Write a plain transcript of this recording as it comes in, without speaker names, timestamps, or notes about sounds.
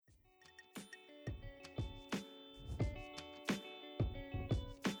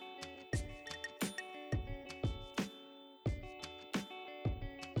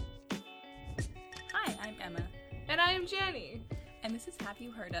I'm Emma. And I am Jenny. And this is Have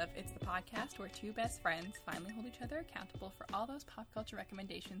You Heard Of? It's the podcast where two best friends finally hold each other accountable for all those pop culture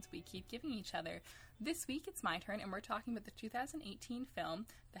recommendations we keep giving each other. This week it's my turn, and we're talking about the 2018 film,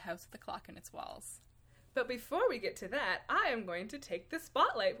 The House with the Clock on Its Walls. But before we get to that, I am going to take the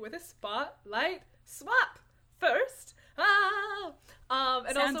spotlight with a spotlight swap. First, and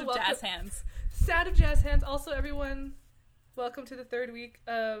Sounds also of welcome, jazz hands. Sound of jazz hands. Also, everyone, welcome to the third week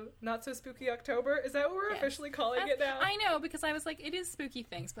of Not So Spooky October. Is that what we're officially calling it now? I know, because I was like, it is spooky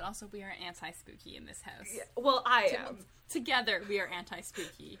things, but also we are anti-spooky in this house. Yeah, well, I am. Together, we are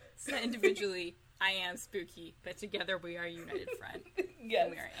anti-spooky. So individually, I am spooky, but together we are a united front. Yes.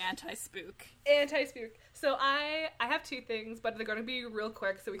 And we are anti-spook. Anti-spook. So I have two things, but they're going to be real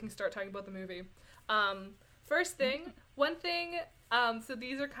quick so we can start talking about the movie. First thing, one thing, so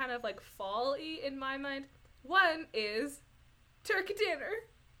these are kind of like fall-y in my mind. One is turkey dinner.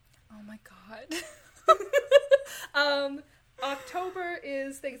 Oh my god. October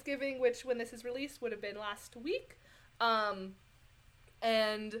is Thanksgiving, which when this is released would have been last week. And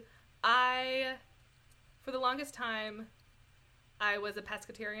I, for the longest time, I was a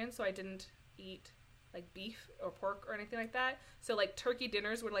pescatarian, so I didn't eat like beef or pork or anything like that. So like turkey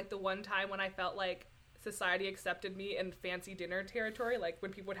dinners were like the one time when I felt like society accepted me in fancy dinner territory. Like when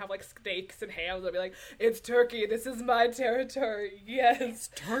people would have like steaks and hams, I'd be like, it's turkey, this is my territory, yes. It's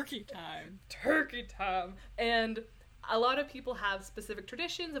turkey time. Turkey time. And a lot of people have specific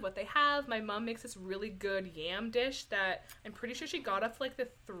traditions of what they have. My mom makes this really good yam dish that I'm pretty sure she got off like the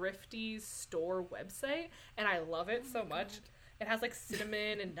Thrifty's store website, and I love it so much. It has like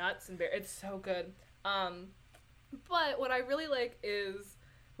cinnamon and nuts and it's so good. But what I really like is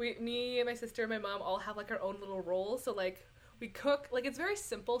me and my sister and my mom all have like our own little roles. So like we cook, like it's very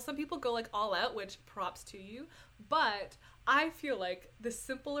simple. Some people go like all out, which props to you. But I feel like the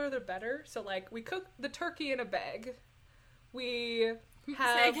simpler the better. So like we cook the turkey in a bag. We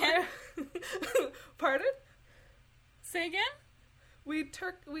have... Say again? Pardon? Say again? We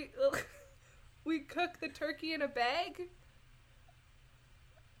cook the turkey in a bag.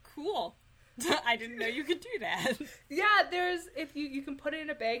 Cool. I didn't know you could do that. Yeah, if you can put it in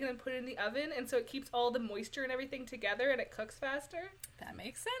a bag and then put it in the oven, and so it keeps all the moisture and everything together and it cooks faster. That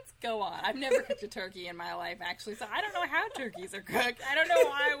makes sense. Go on. I've never cooked a turkey in my life, actually, so I don't know how turkeys are cooked. I don't know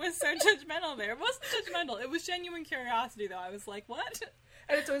why I was so judgmental there. It wasn't judgmental. It was genuine curiosity, though. I was like, what?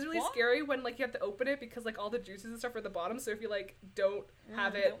 And it's always really scary when, like, you have to open it because, like, all the juices and stuff are at the bottom, so if you, like, don't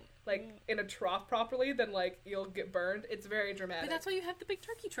have it, like, in a trough properly, then, like, you'll get burned. It's very dramatic. But that's why you have the big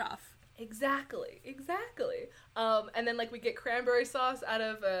turkey trough. Exactly. And then, like, we get cranberry sauce out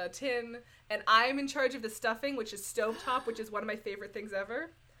of a tin, and I'm in charge of the stuffing, which is stovetop, which is one of my favorite things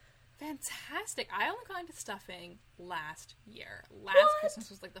ever. Fantastic. I only got into stuffing last year. What? Christmas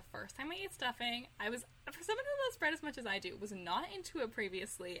was, like, the first time I ate stuffing. I was, for someone who loves bread as much as I do, was not into it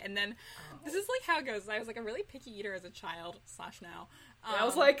previously, and then, this is, like, how it goes. I was, like, a really picky eater as a child, / now. I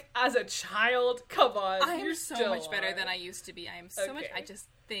was like, as a child, come on. I am so much better than I used to be. I am so much. I just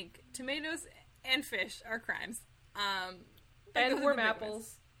think tomatoes and fish are crimes. And warm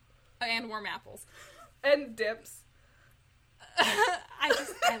apples. And warm apples. And dips.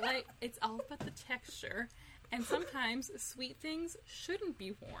 I like, it's all about the texture. And sometimes sweet things shouldn't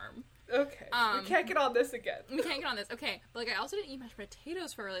be warm. Okay. We can't get on this again. We can't get on this. Okay. But, like, I also didn't eat mashed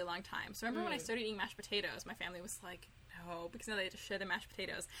potatoes for a really long time. So remember when I started eating mashed potatoes, my family was like, no, because now they had to share the mashed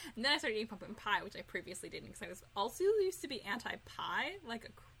potatoes. And then I started eating pumpkin pie, which I previously didn't, because I was also used to be anti-pie, like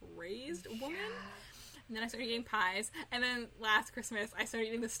a crazed woman. And then I started eating pies. And then last Christmas, I started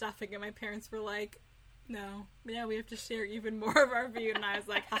eating the stuffing, and my parents were like, no, now we have to share even more of our food. And I was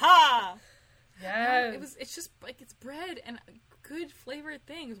like, ha-ha! Yes. It's just, like, it's bread and good flavored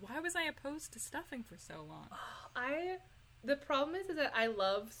things. Why was I opposed to stuffing for so long? The problem is that I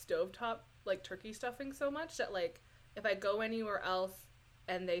love stovetop, like, turkey stuffing so much that, like, if I go anywhere else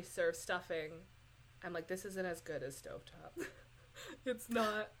and they serve stuffing, I'm like, this isn't as good as stovetop. It's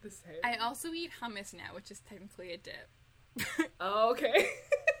not the same. I also eat hummus now, which is technically a dip. Oh, okay.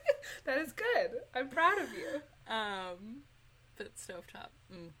 That is good. I'm proud of you. But stovetop.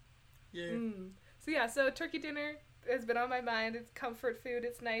 Yeah. So yeah, so turkey dinner has been on my mind. It's comfort food.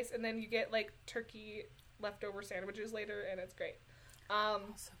 It's nice. And then you get, like, turkey leftover sandwiches later, and it's great.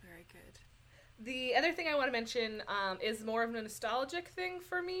 Also very good. The other thing I want to mention is more of a nostalgic thing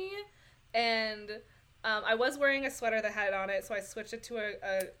for me, and I was wearing a sweater that had it on it, so I switched it to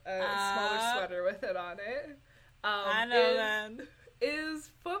a smaller sweater with it on it. I know that. Is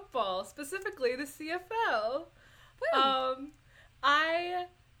football, specifically the CFL. Woo. I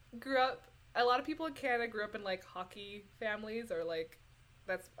grew up, a lot of people in Canada grew up in, like, hockey families or, like,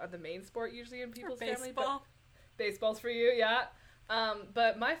 that's the main sport usually in people's Or family. But baseball. baseball's for you, yeah.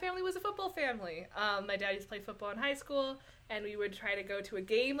 But my family was a football family. My dad used to play football in high school, and we would try to go to a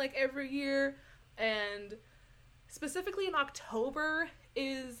game like every year. And specifically in October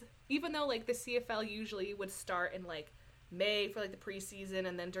is, even though like the CFL usually would start in like May for like the preseason,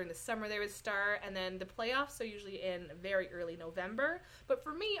 and then during the summer they would start, and then the playoffs are usually in very early November. But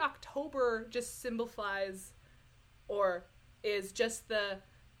for me, October just simplifies, or is just the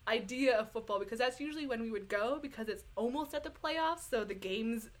idea of football, because that's usually when we would go, because it's almost at the playoffs, so the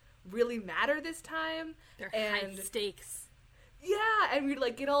games really matter this time. They're high stakes. Yeah, and we'd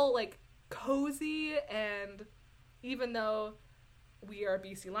like get all like cozy, and even though we are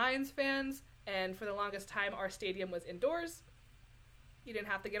BC Lions fans, and for the longest time our stadium was indoors, you didn't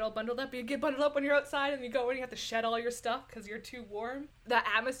have to get all bundled up. You get bundled up when you're outside, and you go and you have to shed all your stuff because you're too warm. The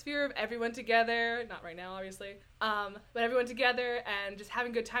atmosphere of everyone together, not right now obviously, but everyone together and just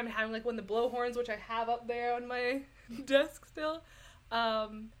having a good time, and having like one of the blowhorns, which I have up there on my desk still.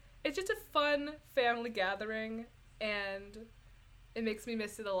 It's just a fun family gathering, and it makes me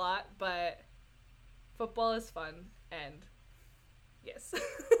miss it a lot, but football is fun, and yes.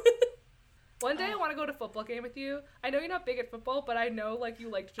 One day I want to go to a football game with you. I know you're not big at football, but I know like you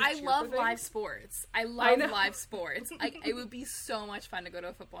like to just cheer love for things. live sports. I love live sports. Like, it would be so much fun to go to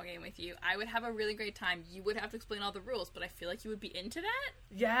a football game with you. I would have a really great time. You would have to explain all the rules, but I feel like you would be into that.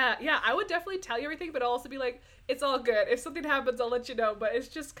 Yeah, I would definitely tell you everything, but I'll also be like, it's all good. If something happens, I'll let you know, but it's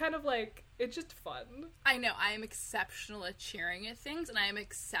just kind of like, it's just fun. I know, I am exceptional at cheering at things, and I am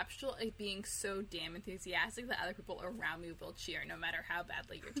exceptional at being so damn enthusiastic that other people around me will cheer, no matter how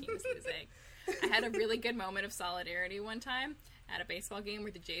badly your team is losing. I had a really good moment of solidarity one time at a baseball game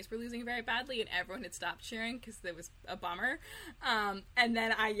where the Jays were losing very badly, and everyone had stopped cheering because it was a bummer. And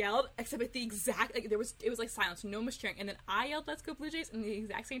then I yelled, except at the exact, like, it was like silence, no one was cheering. And then I yelled, "Let's go Blue Jays!" And the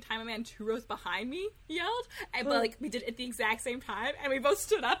exact same time, a man 2 rows behind me yelled, and but like we did it at the exact same time, and we both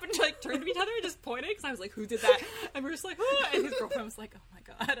stood up and like turned to each other and just pointed, because I was like, "Who did that?" And we were just like, "Oh!" And his girlfriend was like, "Oh my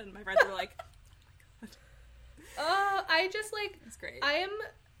god!" And my friends were like, "Oh my god!" I just like, it's great.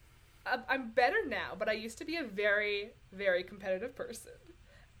 I'm better now, but I used to be a very, very competitive person.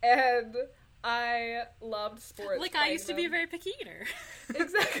 And I loved sports. Like, I used to be a very picky eater.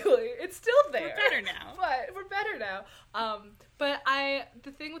 Exactly. It's still there. We're better now. But we're better now. But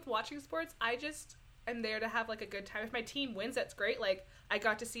the thing with watching sports, I just am there to have, like, a good time. If my team wins, that's great. Like, I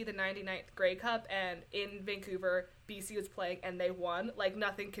got to see the 99th Grey Cup, and in Vancouver, BC was playing, and they won. Like,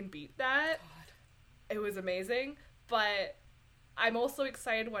 nothing can beat that. God. It was amazing. But I'm also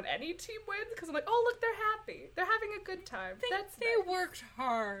excited when any team wins, because I'm like, oh, look, they're happy. They're having a good time. They worked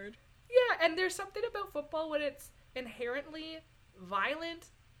hard. Yeah, and there's something about football when it's inherently violent,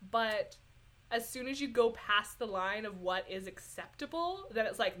 but as soon as you go past the line of what is acceptable, then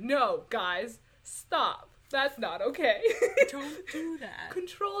it's like, no, guys, stop. That's not okay. Don't do that.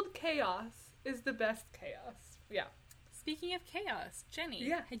 Controlled chaos is the best chaos. Yeah. Speaking of chaos, Jenny,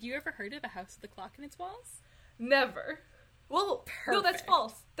 had you ever heard of The House of the Clock in Its Walls? Never. Well, perfect. No, that's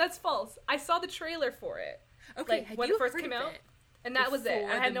false. That's false. I saw the trailer for it. Okay, like, when it first came out, and that was it.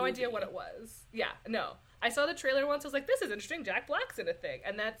 I had no idea what it was. Yeah, no. I saw the trailer once. I was like, "This is interesting. Jack Black's in a thing,"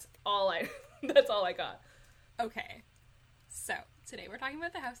 and that's all I got. Okay, so today we're talking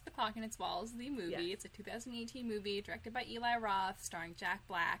about The House of the Clock in Its Walls, the movie. Yes. It's a 2018 movie directed by Eli Roth, starring Jack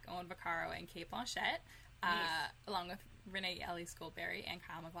Black, Owen Vaccaro, and Cate Blanchett, along with Renee Ellis Goldberry and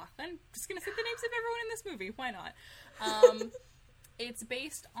Kyle MacLachlan. Just gonna say the names of everyone in this movie. Why not? It's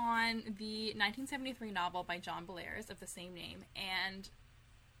based on the 1973 novel by John Bellairs of the same name, and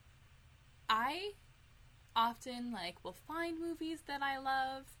I often will find movies that I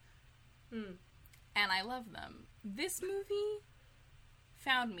love, and I love them. This movie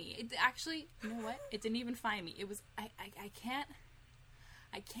found me. It actually, you know what? It didn't even find me. It was I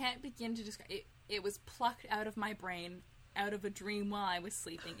can't begin to describe it. It was plucked out of my brain, out of a dream while I was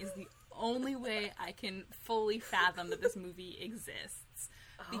sleeping, is the only way I can fully fathom that this movie exists.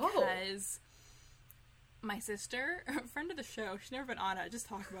 Because my sister, a friend of the show, she's never been on it, I just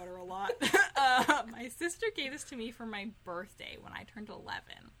talk about her a lot. My sister gave this to me for my birthday when I turned 11.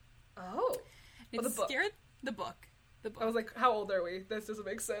 Oh. It scared the book. I was like, how old are we? This doesn't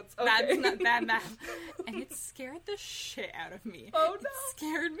make sense. Okay. That's not bad math. And it scared the shit out of me. Oh, no. It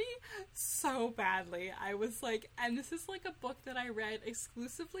scared me so badly. I was like, and this is like a book that I read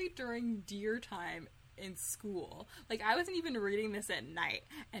exclusively during deer time in school. Like, I wasn't even reading this at night,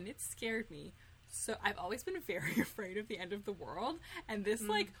 and it scared me. So I've always been very afraid of the end of the world. And this,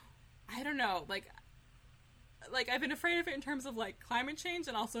 I don't know, like, I've been afraid of it in terms of, like, climate change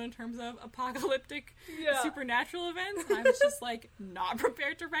and also in terms of apocalyptic supernatural events. And I was just, like, not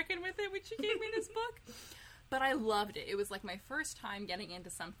prepared to reckon with it when she gave me this book. But I loved it. It was, like, my first time getting into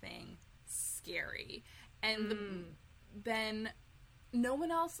something scary. And then no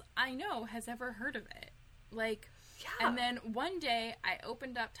one else I know has ever heard of it. Like, and then one day I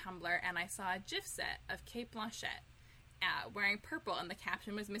opened up Tumblr and I saw a GIF set of Cate Blanchett wearing purple, and the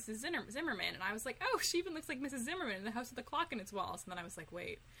caption was Mrs. Zimmerman, and I was like, oh, she even looks like Mrs. Zimmerman in The House with the Clock in Its Walls. And then I was like,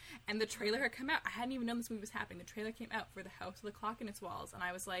 wait. And the trailer had come out. I hadn't even known this movie was happening. The trailer came out for The House with the Clock in Its Walls, and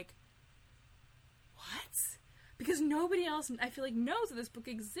I was like, what? Because nobody else, I feel like, knows that this book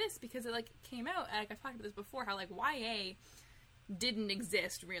exists, because it, like, came out, like, I've talked about this before, how, like, YA didn't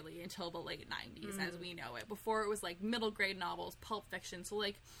exist, really, until the late 90s, as we know it. Before, it was, like, middle grade novels, pulp fiction, so,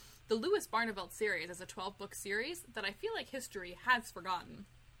 like, the Louis Barneveld series is a 12-book series that I feel like history has forgotten.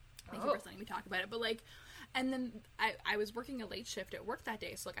 Thank you for letting me talk about it. But, like, and then I was working a late shift at work that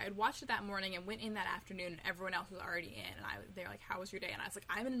day, so, like, I had watched it that morning and went in that afternoon, and everyone else was already in, and they're like, how was your day? And I was like,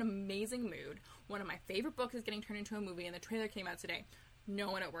 I'm in an amazing mood. One of my favorite books is getting turned into a movie, and the trailer came out today.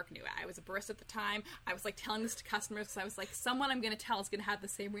 No one at work knew it. I was a barista at the time. I was, like, telling this to customers because I was like, someone I'm going to tell is going to have the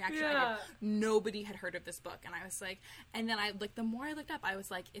same reaction I did. Nobody had heard of this book. And I was like, and then the more I looked up, I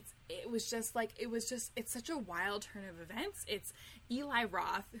was like, it's such a wild turn of events. It's Eli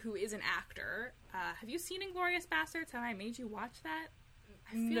Roth, who is an actor. Have you seen Inglourious Basterds? Have I made you watch that?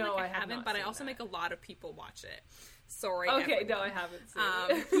 I feel like I haven't, but I also make a lot of people watch it. Sorry. Okay, everyone. no, I haven't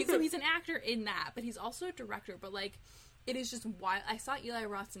seen it. So he's an actor in that, but he's also a director, but, like, it is just wild. I saw Eli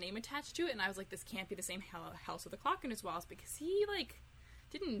Roth's name attached to it, and I was like, this can't be the same House with the Clock in Its Walls, because he, like,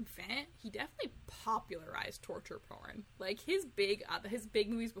 didn't invent, he definitely popularized torture porn. Like, his big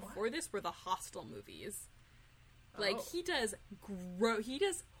movies before this were the Hostel movies. Like, he does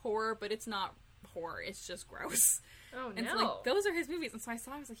horror, but it's not horror, it's just gross. Oh, no. And so, like, those are his movies, and so I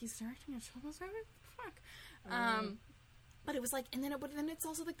saw, I was like, he's directing a children's movie? What the fuck? But it was like, and then it's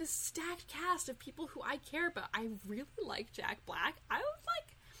also like this stacked cast of people who I care about. I really like Jack Black. I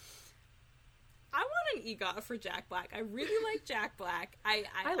want an EGOT for Jack Black. I really like Jack Black. I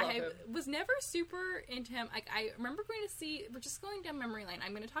love him. was never super into him. Like, I remember we're just going down memory lane.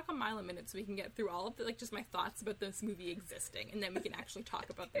 I'm going to talk a mile a minute so we can get through all of the, like, just my thoughts about this movie existing, and then we can actually talk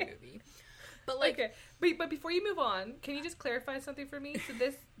about the movie. But, like, okay. But before you move on, can you just clarify something for me? So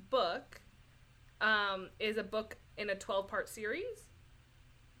this book is a book in a 12-part series?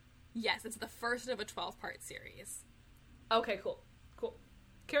 Yes, it's the first of a 12-part series. Okay, cool.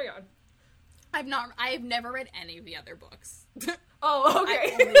 Carry on. I have never read any of the other books. Oh,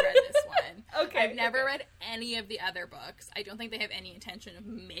 okay. I've only read this one. Okay. I've never read any of the other books. I don't think they have any intention of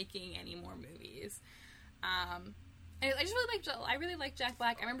making any more movies. I really like Jack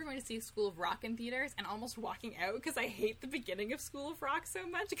Black. I remember going to see School of Rock in theaters and almost walking out because I hate the beginning of School of Rock so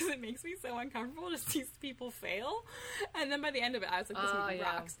much because it makes me so uncomfortable to see people fail. And then by the end of it, I was like, this movie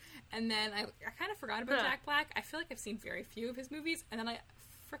rocks. And then I kind of forgot about Jack Black. I feel like I've seen very few of his movies, and then I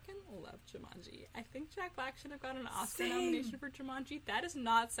freaking love Jumanji. I think Jack Black should have gotten an Oscar nomination for Jumanji. That is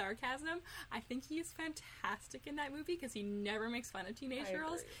not sarcasm. I think he is fantastic in that movie because he never makes fun of teenage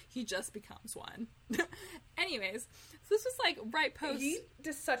girls. He just becomes one. Anyways, so this was like right post. He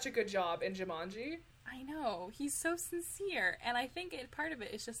does such a good job in Jumanji. I know. He's so sincere. And I think part of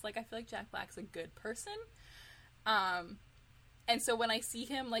it is just like, I feel like Jack Black's a good person. And so when I see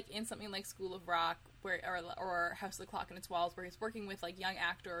him, like, in something like School of Rock or House of the Clock in Its Walls, where he's working with, like, young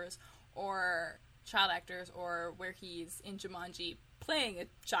actors or child actors, or where he's in Jumanji playing a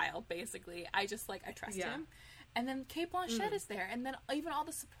child, basically, I just, like, I trust him. And then Cate Blanchett is there. And then even all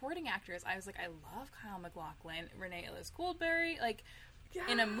the supporting actors, I was like, I love Kyle MacLachlan, Renee Ellis Goldberry, like,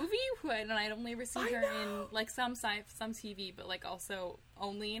 in a movie, and I'd only ever seen her in, like, some TV, but, like, also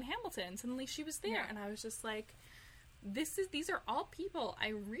only in Hamilton. Suddenly she was there, and I was just like, these are all people I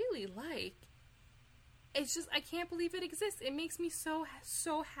really like. It's just, I can't believe it exists. It makes me so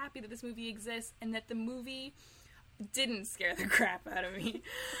happy that this movie exists, and that the movie didn't scare the crap out of me.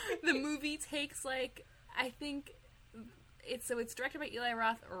 The movie takes, like, I think it's directed by Eli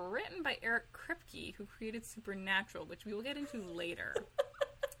Roth, written by Eric Kripke, who created Supernatural, which we will get into later.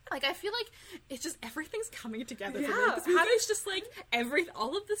 Like, I feel like it's just, everything's coming together for me. This movie is just like,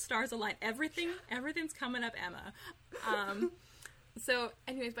 all of the stars align. Everything's coming up Emma. So,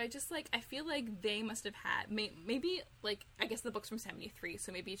 anyways, but I feel like they must have had, maybe, like, I guess the book's from 73,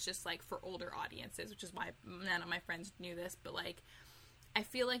 so maybe it's just, like, for older audiences, which is why none of my friends knew this, but, like, I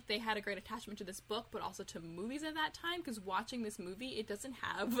feel like they had a great attachment to this book, but also to movies at that time, because watching this movie, it doesn't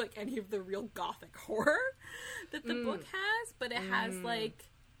have, like, any of the real gothic horror that the book has, but it has, like,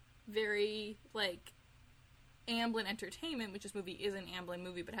 very, like, Amblin Entertainment, which this movie is an Amblin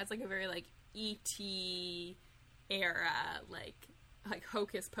movie, but has like a very like E.T. era, like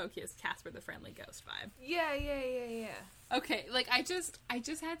Hocus Pocus, Casper the Friendly Ghost vibe. Yeah. Okay, like I just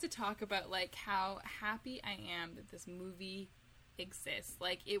had to talk about like how happy I am that this movie exists.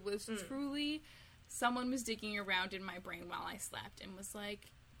 Like it was truly someone was digging around in my brain while I slept and was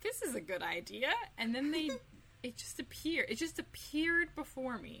like, this is a good idea, and then it just appeared. It just appeared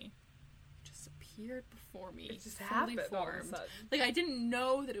before me. It just happened all of a sudden. Like, I didn't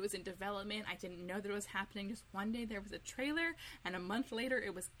know that it was in development. I didn't know that it was happening. Just one day there was a trailer, and a month later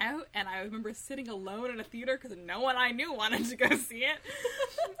it was out, and I remember sitting alone in a theater because no one I knew wanted to go see it.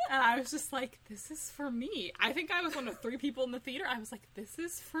 And I was just like, this is for me. I think I was one of 3 people in the theater. I was like, this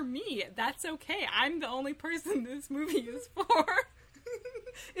is for me. That's okay. I'm the only person this movie is for.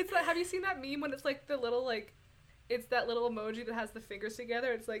 It's like, have you seen that meme when it's like the little, like, it's that little emoji that has the fingers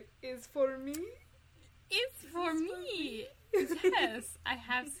together? It's like, is for me? It's for me. Yes, I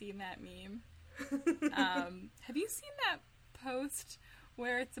have seen that meme. Have you seen that post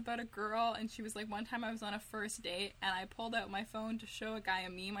where it's about a girl and she was like, one time I was on a first date and I pulled out my phone to show a guy a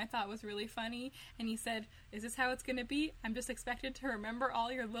meme I thought was really funny, and he said, is this how it's gonna be? I'm just expected to remember all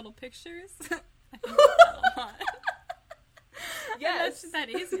your little pictures? I think that's a lot. Yes. That's that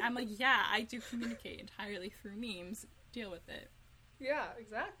easy. I'm like, yeah, I do communicate entirely through memes. Deal with it. Yeah,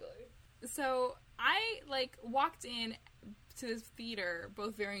 exactly. So I, like, walked in to this theater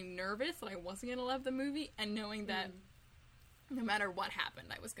both very nervous that I wasn't going to love the movie and knowing that no matter what happened,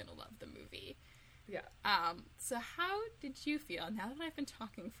 I was going to love the movie. Yeah. So how did you feel, now that I've been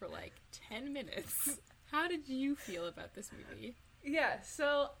talking for, like, 10 minutes, how did you feel about this movie? Yeah,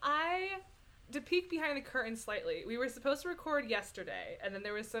 so to peek behind the curtain slightly, we were supposed to record yesterday, and then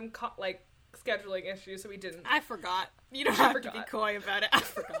there was some, scheduling issues, so we didn't. I forgot. You don't have to be coy about it. I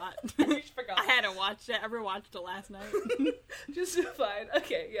forgot. You forgot. I hadn't watched it. I ever watched it last night. Just fine.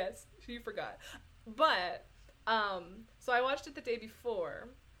 Okay, yes, she forgot. But, so I watched it the day before,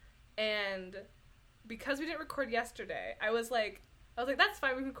 and because we didn't record yesterday, I was like, that's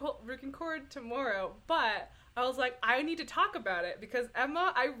fine, we can record tomorrow, but I was like, I need to talk about it because,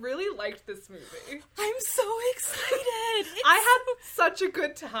 Emma, I really liked this movie. I'm so excited! I had such a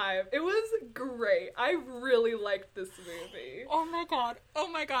good time. It was great. I really liked this movie. Oh my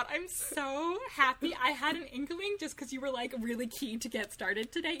god. I'm so happy. I had an inkling just because you were, like, really keen to get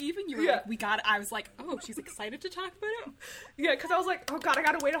started today, even. You were like, we got it. I was like, oh, she's excited to talk about it? Yeah, because I was like, oh god, I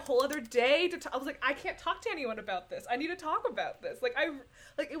gotta wait a whole other day to talk. I was like, I can't talk to anyone about this. I need to talk about this.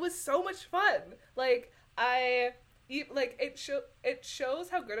 It was so much fun. It shows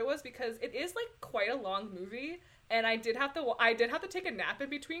how good it was because it is like quite a long movie, and I did have to take a nap in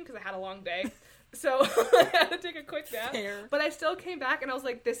between because I had a long day, so I had to take a quick nap. Fair. But I still came back and I was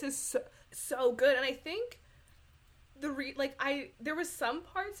like, this is so good, and I think there was some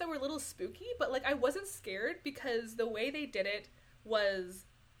parts that were a little spooky, but like I wasn't scared because the way they did it was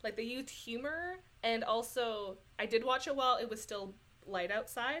like they used humor, and also I did watch it while it was still light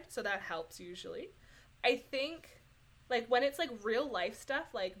outside, so that helps usually. I think, like, when it's, like, real life stuff,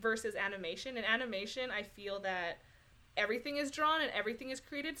 like, versus animation, in animation, I feel that everything is drawn and everything is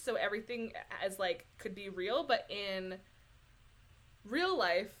created, so everything as, like, could be real, but in real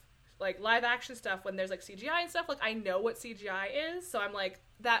life, like, live action stuff, when there's, like, CGI and stuff, like, I know what CGI is, so I'm like,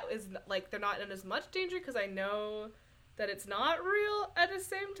 that is, like, they're not in as much danger, because I know that it's not real at the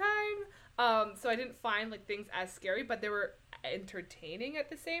same time, so I didn't find, like, things as scary, but they were entertaining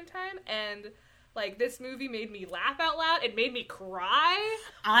at the same time, and like, this movie made me laugh out loud. It made me cry.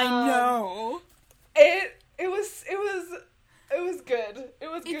 I know. It was good.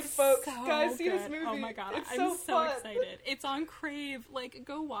 It was good, folks. So guys, see good. this movie. Oh my god, it's I'm so fun. excited. It's on Crave. Like,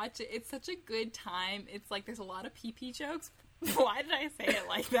 go watch it. It's such a good time. It's like, there's a lot of pee-pee jokes. Why did I say it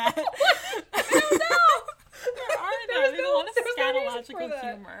like that? I don't know. There's a lot of no scatological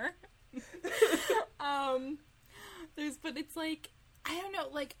humor. But it's like, I don't know,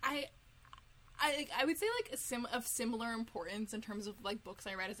 like, I would say, like, of similar importance in terms of, like, books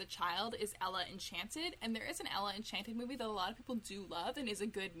I read as a child is Ella Enchanted, and there is an Ella Enchanted movie that a lot of people do love and is a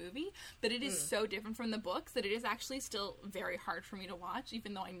good movie, but it is so different from the books that it is actually still very hard for me to watch,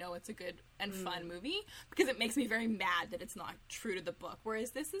 even though I know it's a good and fun movie, because it makes me very mad that it's not true to the book, whereas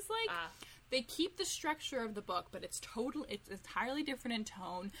this is, like, they keep the structure of the book, but it's entirely different in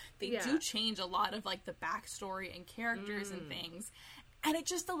tone. They do change a lot of, like, the backstory and characters and things. And it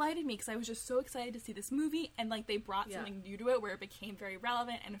just delighted me because I was just so excited to see this movie, and like they brought something new to it where it became very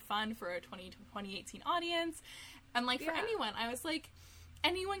relevant and fun for a 2018 audience. And like for anyone, I was like,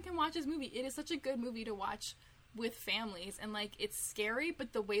 anyone can watch this movie. It is such a good movie to watch with families, and like it's scary,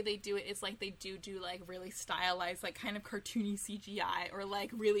 but the way they do it is like they do like really stylized, like kind of cartoony CGI, or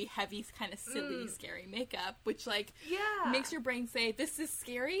like really heavy, kind of silly, scary makeup, which like makes your brain say, "This is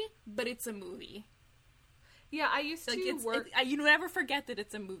scary, but it's a movie." Yeah, I used to work. You never forget that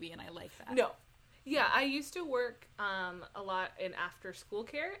it's a movie, and I like that. No. Yeah, I used to work a lot in after school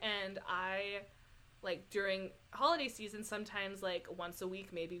care, and I, like, during holiday season, sometimes, like, once a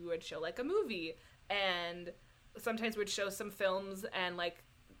week, maybe we would show, like, a movie, and sometimes we'd show some films and, like,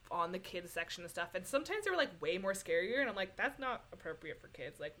 on the kids section and stuff, and sometimes they were, like, way more scarier, and I'm like, that's not appropriate for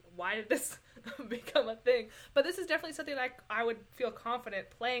kids. Like, why did this become a thing? But this is definitely something that I would feel confident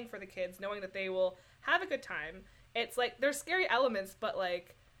playing for the kids, knowing that they will have a good time. It's, like, there's scary elements, but,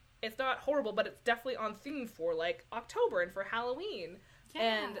 like, it's not horrible, but it's definitely on theme for, like, October and for Halloween. Yeah.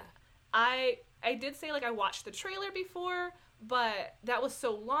 And I did say, like, I watched the trailer before, but that was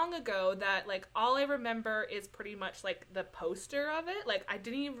so long ago that, like, all I remember is pretty much, like, the poster of it. Like, I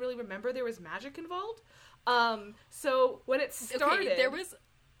didn't even really remember there was magic involved. So when it started, okay, there was...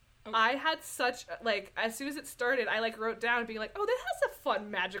 I had such, like, as soon as it started, I, like, wrote down being like, oh, that has a fun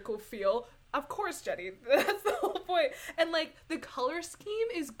magical feel. Of course, Jenny. That's the whole point. And, like, the color scheme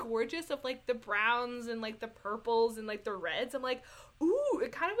is gorgeous of, like, the browns and, like, the purples and, like, the reds. I'm like, ooh,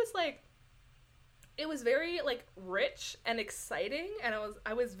 it kind of was, like, it was very, like, rich and exciting. And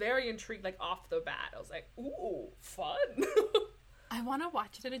I was very intrigued, like, off the bat. I was like, ooh, fun. I want to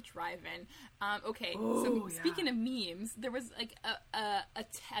watch it at a drive-in. Okay, Ooh, so yeah. speaking of memes, there was like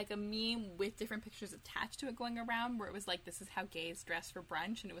a meme with different pictures attached to it going around where it was like, this is how gays dress for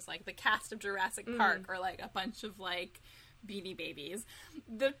brunch, and it was like the cast of Jurassic Park or like a bunch of like Beanie Babies.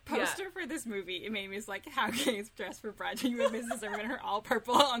 The poster for this movie, it made me like, how gays dress for brunch, and you have Mrs. Irvin in her all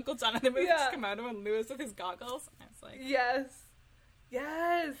purple, Uncle Jonathan would just come out of and Lewis with his goggles. I was like, yes,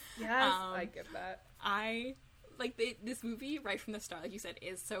 I get that. Like, this movie, right from the start, like you said,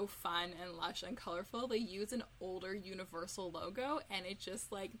 is so fun and lush and colorful. They use an older Universal logo, and it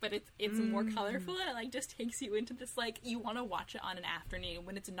just, like, but it's more colorful, and it, like, just takes you into this, like, you want to watch it on an afternoon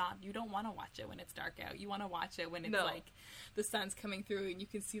when it's not, you don't want to watch it when it's dark out. You want to watch it when it's, like, the sun's coming through and you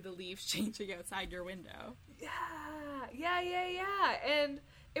can see the leaves changing outside your window. Yeah. And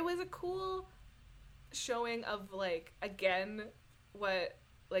it was a cool showing of, like, again, what,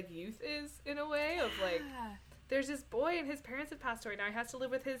 like, youth is, in a way, of, like... There's this boy and his parents have passed away. Now he has to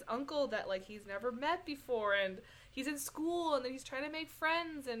live with his uncle that, like, he's never met before, and he's in school, and then he's trying to make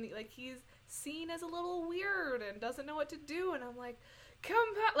friends, and, like, he's seen as a little weird and doesn't know what to do, and I'm like,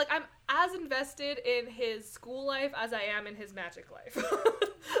 come back. Like, I'm as invested in his school life as I am in his magic life.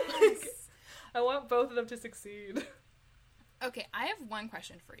 Like, I want both of them to succeed. Okay, I have one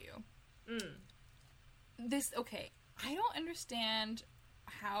question for you. I don't understand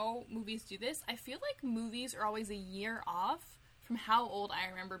how movies do this. I feel like movies are always a year off from how old I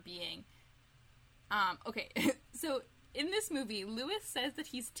remember being. Okay, so in this movie, Lewis says that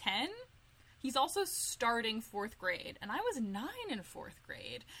he's 10. He's also starting 4th grade, and I was 9 in 4th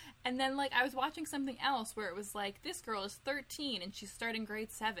grade. And then, like, I was watching something else where it was like, this girl is 13 and she's starting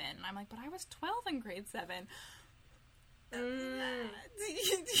grade 7. And I'm like, but I was 12 in grade 7. Do you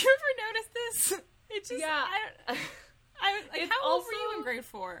ever notice this? It just, yeah. How old were you in grade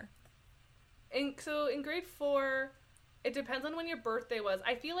 4? So in grade 4, it depends on when your birthday was.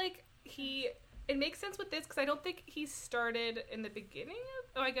 I feel like it makes sense with this because I don't think he started in the beginning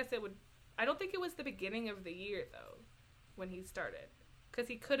of, I guess it would, I don't think it was the beginning of the year though, when he started. Because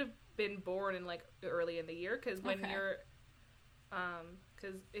he could have been born in, like, early in the year, because when you're,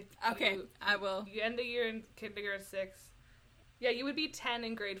 because if I will. You end the year in kindergarten 6, yeah, you would be 10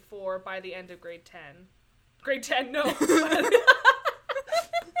 in grade 4 by the end of grade 10. Grade 10, no. By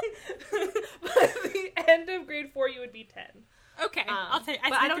the end of grade 4, you would be 10. Okay, I'll take.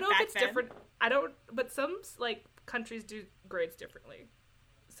 But I don't know if it's different. But some, like, countries do grades differently.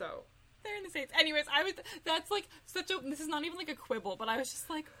 So they're in the States. Anyways, that's like this is not even like a quibble, but I was just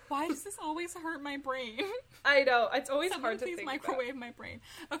like, why does this always hurt my brain? I know, it's always Someone hard to please think microwave about. my brain.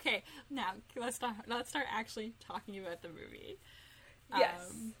 Okay, now let's start actually talking about the movie.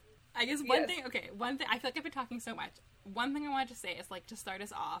 Yes. I guess one thing, I feel like I've been talking so much. One thing I wanted to say is, like, to start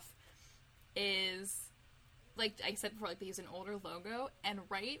us off, is, like I said before, like, they use an older logo, and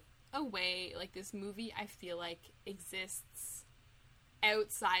right away, like, this movie, I feel like, exists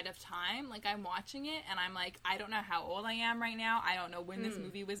outside of time. Like, I'm watching it, and I'm like, I don't know how old I am right now. I don't know when this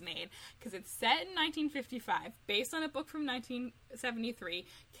movie was made, because it's set in 1955, based on a book from 1973,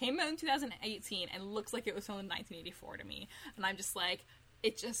 came out in 2018, and looks like it was filmed in 1984 to me. And I'm just like...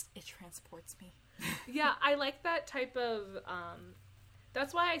 It transports me. Yeah, I like that type of,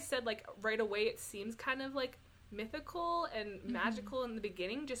 that's why I said, like, right away it seems kind of, like, mythical and magical in the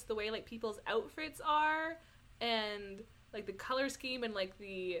beginning, just the way like people's outfits are and like the color scheme and like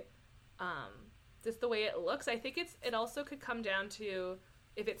the just the way it looks. I think it also could come down to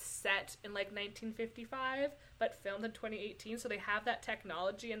if it's set in like 1955 but filmed in 2018, so they have that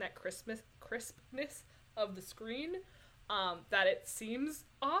technology and that crispness of the screen, that it seems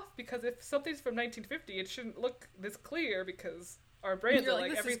off, because if something's from 1950 it shouldn't look this clear because our brains are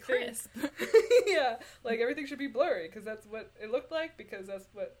like everything is crisp. yeah, like everything should be blurry because that's what it looked like, because that's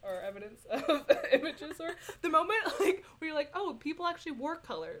what our evidence of images were. The moment like we were like, oh, people actually wore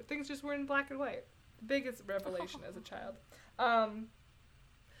color, things just were in black and white. Biggest revelation as a child.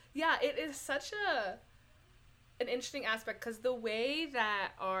 Yeah, it is such an interesting aspect because the way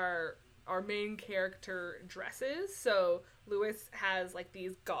that our main character dresses, so Lewis has like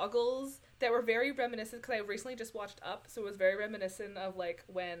these goggles that were very reminiscent, because I recently just watched Up, so it was very reminiscent of like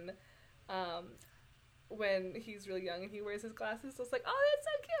when he's really young and he wears his glasses. So it's like, oh, that's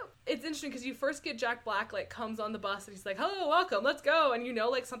so cute. It's interesting because you first get Jack Black like comes on the bus and he's like, hello, welcome, let's go, and you know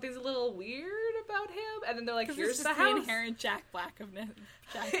like something's a little weird about him, and then they're like, here's the house. The inherent Jack Blackness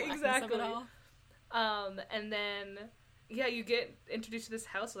exactly. of it all. And then yeah, you get introduced to this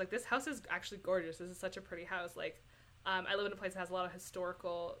house. So, like, this house is actually gorgeous. This is such a pretty house. Like, I live in a place that has a lot of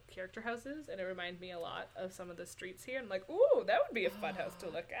historical character houses, and it reminds me a lot of some of the streets here. I'm like, ooh, that would be a fun house to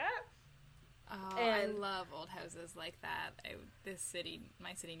look at. Oh, and, I love old houses like that.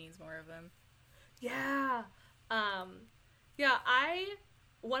 My city needs more of them. Yeah.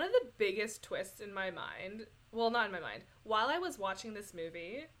 One of the biggest twists in my mind, well, not in my mind, while I was watching this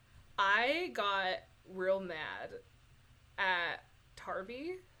movie, I got real mad at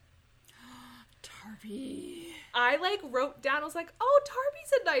Tarby. Tarby. I like wrote down, I was like, oh,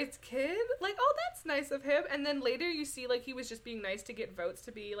 Tarby's a nice kid. Like, oh, that's nice of him. And then later you see like he was just being nice to get votes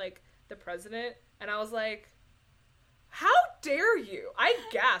to be like the president. And I was like, how dare you? I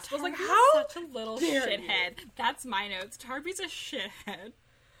gasped. I was like, how such a little shithead. That's my notes. Tarby's a shithead.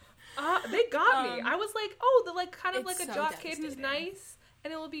 They got me. I was like, oh, the like kind of like a so jock kid who's nice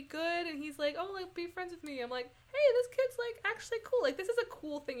and it will be good, and he's like, oh, like be friends with me. I'm like, hey, this kid's like actually cool. Like, this is a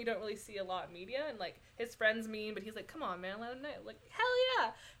cool thing you don't really see a lot in media. And like his friends mean, but he's like, come on, man, let him know. Like, hell yeah,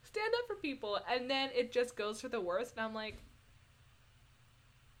 stand up for people. And then it just goes for the worst, and I'm like,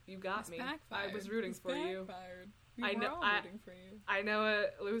 you got me. Backfired. I was rooting for you. I know. Rooting for you. I know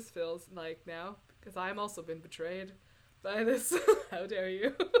what Lewis feels like now, because I'm also been betrayed by this. How dare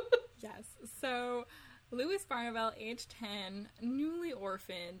you? Yes. So, Lewis Barnavale, age 10, newly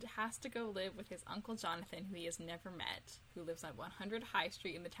orphaned, has to go live with his Uncle Jonathan, who he has never met, who lives on 100 High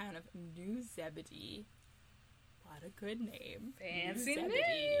Street in the town of New Zebedee. What a good name. Fancy New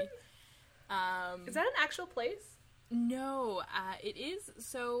name. Is that an actual place? No, it is.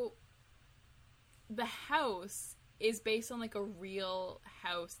 So, the house is based on like a real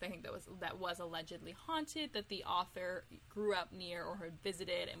house, I think that was allegedly haunted, that the author grew up near or had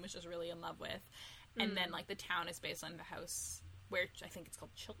visited and was just really in love with. And then like the town is based on the house, where I think it's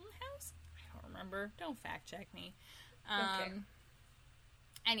called Chilton House. I don't remember. Don't fact check me. Okay.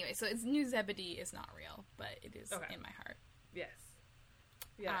 Anyway, so it's New Zebedee is not real, but it is in my heart. Yes.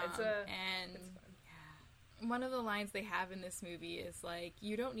 Yeah, it's fun. One of the lines they have in this movie is like,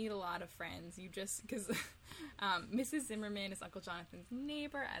 you don't need a lot of friends, you just, because Mrs. Zimmerman is Uncle Jonathan's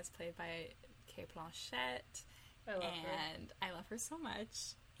neighbor, as played by Kay Blanchett, I love her. And I love her so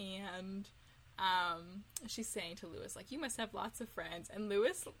much, and she's saying to Lewis, like, you must have lots of friends, and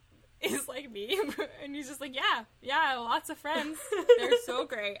Lewis is like me, and he's just like, yeah, lots of friends, they're so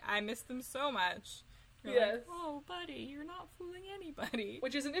great, I miss them so much. You're like, oh, buddy, you're not fooling anybody.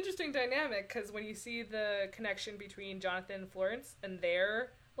 Which is an interesting dynamic, because when you see the connection between Jonathan and Florence and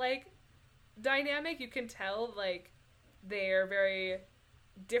their, like, dynamic, you can tell, like, they're very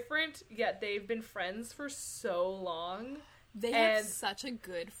different, yet they've been friends for so long. They have such a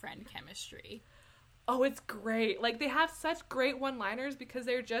good friend chemistry. Oh, it's great. Like, they have such great one-liners, because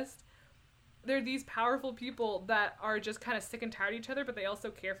they're these powerful people that are just kind of sick and tired of each other, but they also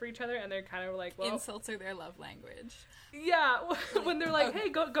care for each other, and they're kind of like, well... Insults are their love language. Yeah, when they're like, hey,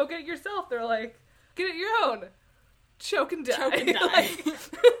 go get it yourself, they're like, get it your own. Choke and die. Like,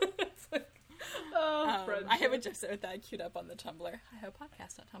 it's like, oh, friendship. I have a gif with that queued up on the Tumblr.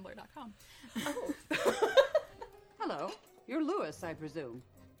 HiHoPodcast.tumblr.com. Oh. Hello. You're Lewis, I presume.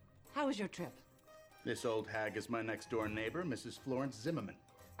 How was your trip? This old hag is my next-door neighbor, Mrs. Florence Zimmerman.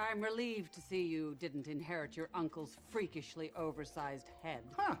 I'm relieved to see you didn't inherit your uncle's freakishly oversized head.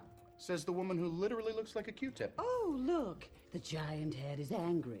 Huh. Says the woman who literally looks like a Q-tip. Oh, look. The giant head is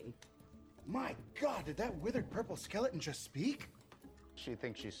angry. My God, did that withered purple skeleton just speak? She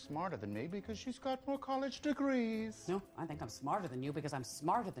thinks she's smarter than me because she's got more college degrees. No, I think I'm smarter than you because I'm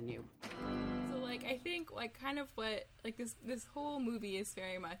smarter than you. So, like, I think, like, kind of what, like, this whole movie is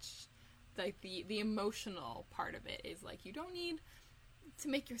very much, like, the emotional part of it is, like, you don't need to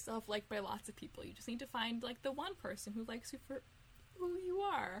make yourself liked by lots of people. You just need to find, like, the one person who likes you for who you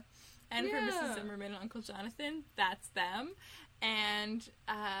are. And for Mrs. Zimmerman and Uncle Jonathan, that's them. And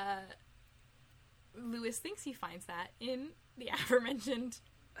Lewis thinks he finds that in the aforementioned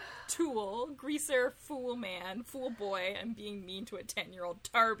tool, greaser, fool man, fool boy, and being mean to a 10-year-old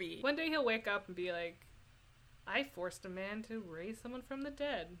Tarby. One day he'll wake up and be like, I forced a man to raise someone from the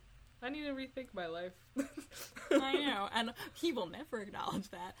dead. I need to rethink my life. I know, and he will never acknowledge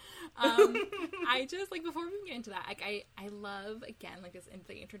that. I just, like, before we get into that, like, I love, again, like, this,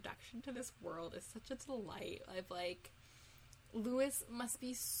 the introduction to this world is such a delight. I've, like, Lewis must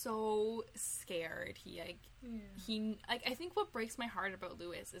be so scared. I think what breaks my heart about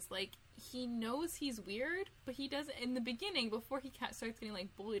Lewis is, like, he knows he's weird, but he doesn't, in the beginning, before he starts getting,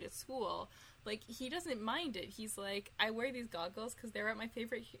 like, bullied at school, like, he doesn't mind it. He's like, I wear these goggles because they're what my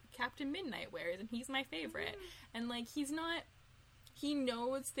favorite Captain Midnight wears, and he's my favorite. And, like, he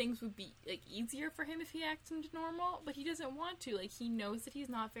knows things would be, like, easier for him if he acted normal, but he doesn't want to. Like, he knows that he's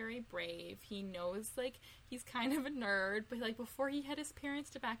not very brave. He knows, like, he's kind of a nerd, but, like, before he had his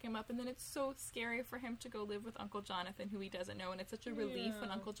parents to back him up, and then it's so scary for him to go live with Uncle Jonathan, who he doesn't know, and it's such a relief when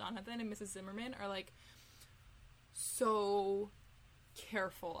Uncle Jonathan and Mrs. Zimmerman are, like, so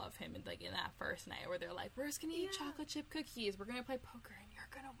careful of him, and, like, in that first night, where they're like, we're just gonna eat chocolate chip cookies, we're gonna play poker, and you're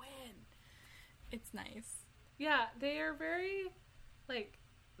gonna win. It's nice. Yeah, they are very, like,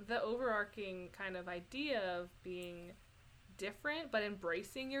 the overarching kind of idea of being different but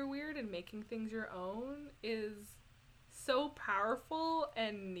embracing your weird and making things your own is so powerful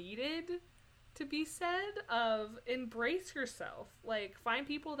and needed to be said. Of embrace yourself, like, find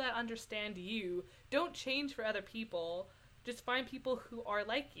people that understand you, don't change for other people, just find people who are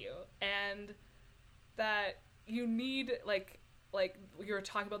like you, and that you need, like you were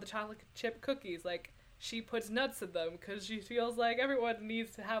talking about the chocolate chip cookies, like, she puts nuts in them because she feels like everyone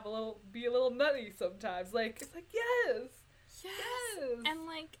needs to have be a little nutty sometimes. Like, it's like, yes! And,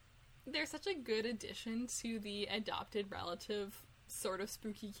 like, they're such a good addition to the adopted relative sort of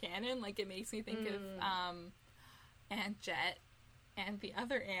spooky canon. Like, it makes me think of Aunt Jet and the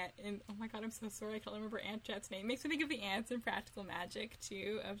other aunt in, oh my god, I'm so sorry, I can't remember Aunt Jet's name. It makes me think of the aunts in Practical Magic,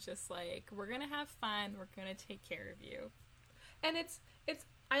 too, of just, like, we're gonna have fun, we're gonna take care of you. And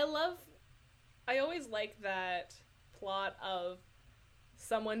I always like that plot of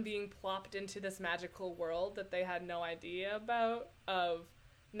someone being plopped into this magical world that they had no idea about, of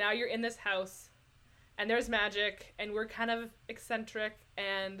now you're in this house and there's magic and we're kind of eccentric,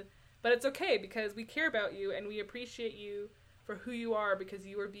 but it's okay because we care about you and we appreciate you for who you are because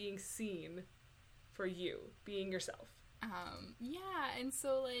you are being seen for you, being yourself. And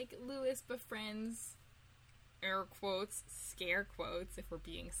so, like, Lewis befriends, air quotes, scare quotes, if we're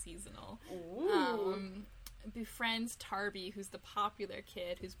being seasonal, befriends Tarby, who's the popular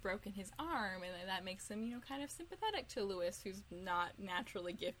kid who's broken his arm, and that makes him, you know, kind of sympathetic to Lewis, who's not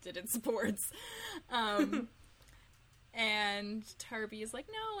naturally gifted in sports. And Tarby is like,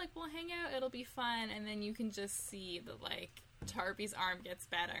 no, like, we'll hang out, it'll be fun, and then you can just see that, like, Tarby's arm gets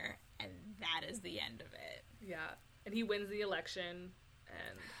better, and that is the end of it. Yeah, and he wins the election,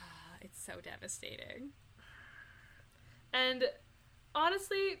 and it's so devastating. And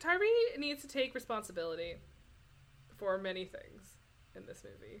honestly, Tarby needs to take responsibility for many things in this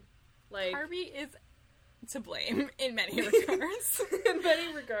movie. Like, Tarby is to blame in many regards. In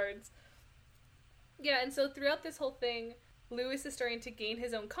many regards. Yeah, and so throughout this whole thing, Lewis is starting to gain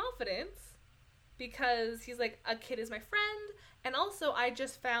his own confidence because he's like, a kid is my friend, and also I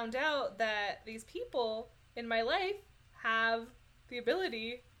just found out that these people in my life have the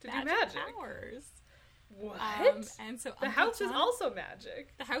ability to do magic. Powers. What? And so the house is also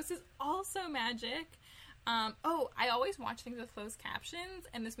magic. The house is also magic. I always watch things with closed captions,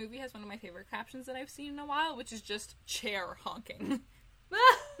 and this movie has one of my favorite captions that I've seen in a while, which is just chair honking.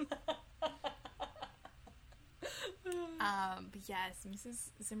 But yes,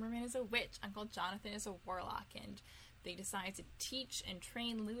 Mrs. Zimmerman is a witch, Uncle Jonathan is a warlock, and they decide to teach and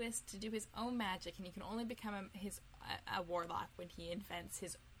train Lewis to do his own magic, and he can only become a warlock when he invents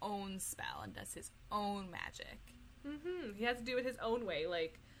his own spell and does his own magic. Mm-hmm. He has to do it his own way.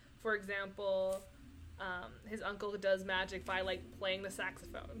 Like, for example, his uncle does magic by, like, playing the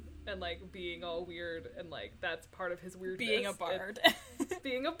saxophone and, like, being all weird, and, like, that's part of his weirdness. Being a bard.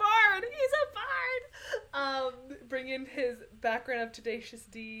 Being a bard! He's a bard! Bring in his background of Tenacious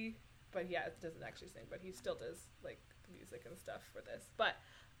D, but yeah, it doesn't actually sing, but he still does, like, the music. music and stuff for this. But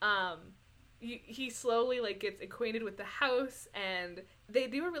he slowly like gets acquainted with the house, and they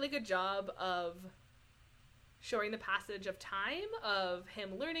do a really good job of showing the passage of time of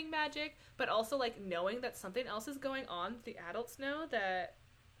him learning magic, but also like knowing that something else is going on that the adults know that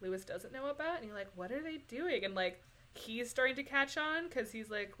Lewis doesn't know about. And you're like, what are they doing? And like he's starting to catch on because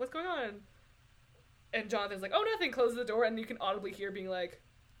he's like, what's going on? And Jonathan's like, oh, nothing, closes the door, and you can audibly hear being like,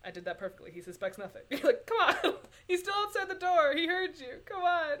 I did that perfectly, he suspects nothing. You're like, come on, he's still outside the door, he heard you, come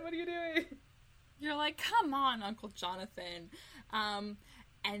on, what are you doing? You're like, come on, Uncle Jonathan. And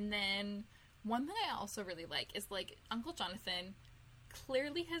then one thing I also really like is, like, Uncle Jonathan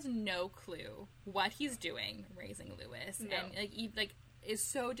clearly has no clue what he's doing raising Lewis. No. And, like, he, like, is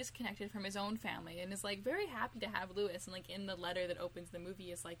so disconnected from his own family and is, like, very happy to have Lewis. And, like, in the letter that opens the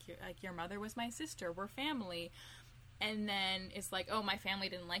movie is, like, your mother was my sister, we're family. And then it's like, oh, my family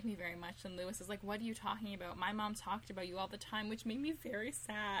didn't like me very much. And Lewis is like, what are you talking about? My mom talked about you all the time, which made me very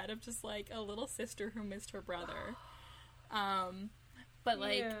sad of just, like, a little sister who missed her brother. But,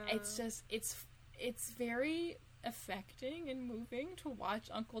 like, Yeah. it's just, it's very affecting and moving to watch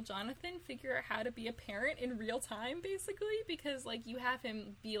Uncle Jonathan figure out how to be a parent in real time, basically. Because, like, you have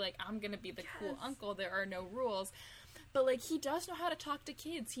him be like, I'm gonna be the cool uncle, there are no rules. But, like, he does know how to talk to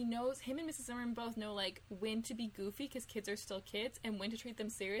kids. He knows, him and Mrs. Zimmerman both know, like, when to be goofy, because kids are still kids, and when to treat them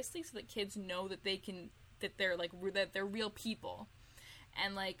seriously, so that kids know that they can, that they're, like, that they're real people.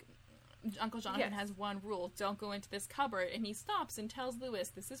 And, like, Uncle Jonathan has one rule, don't go into this cupboard, and he stops and tells Lewis,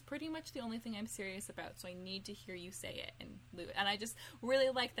 this is pretty much the only thing I'm serious about, so I need to hear you say it. And I just really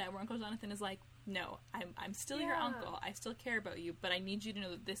like that, where Uncle Jonathan is like, no, I'm still your uncle, I still care about you, but I need you to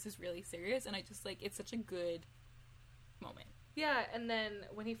know that this is really serious, and I just, like, it's such a good moment. Yeah, and then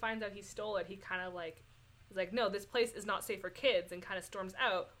when he finds out he stole it, he kind of like is like, no, this place is not safe for kids, and kind of storms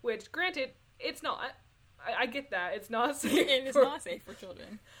out, which granted it's not. I get that it's not safe. It is not safe for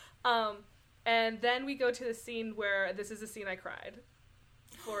children. And then we go to the scene where this is the scene I cried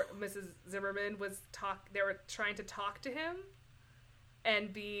for. Mrs. Zimmerman they were trying to talk to him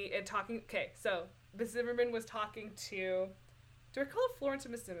and talking. Okay, so Mrs. Zimmerman was talking to, do I call it Florence or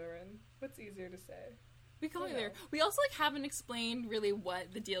Miss Zimmerman? What's easier to say? We call it there. We also, like, haven't explained really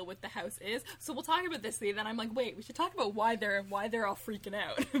what the deal with the house is, so we'll talk about this later. Then I'm like, wait, we should talk about why they're all freaking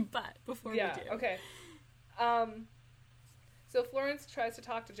out. But before we do, okay. So Florence tries to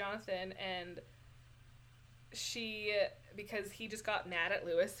talk to Jonathan, and because he just got mad at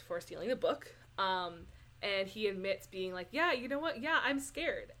Lewis for stealing the book, and he admits being like, yeah, you know what? Yeah, I'm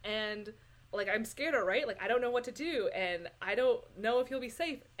scared, and like I'm scared, all right. Like I don't know what to do, and I don't know if he'll be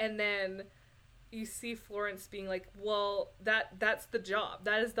safe, and then you see Florence being like, well, that's the job.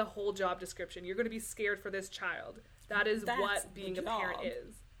 That is the whole job description. You're going to be scared for this child. That's what being a parent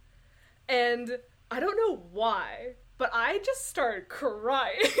is. And I don't know why, but I just started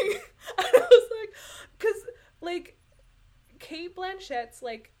crying. And I was like, because, like, Cate Blanchett's,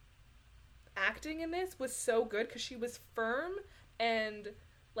 like, acting in this was so good because she was firm and,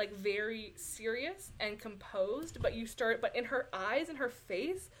 like, very serious and composed, but in her eyes and her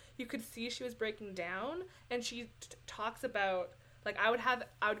face, you could see she was breaking down, and she talks about, like, I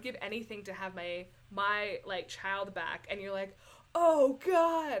would give anything to have my like child back, and you're like, oh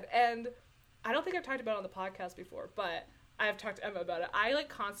god. And I don't think I've talked about it on the podcast before, but I've talked to Emma about it. I like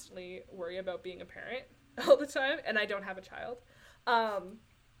constantly worry about being a parent all the time, and I don't have a child,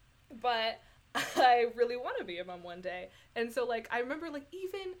 but I really want to be a mom one day. And so, like, I remember, like,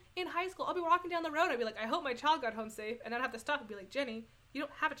 even in high school, I'll be walking down the road, I'd be like, I hope my child got home safe, and then I'd have to stop and be like, Jenny, you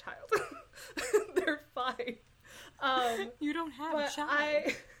don't have a child. They're fine. You don't have a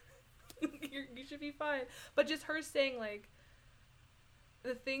child. You should be fine. But just her saying, like,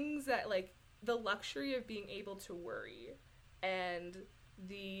 the things that, like, the luxury of being able to worry and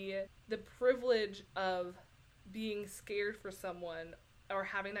the privilege of being scared for someone or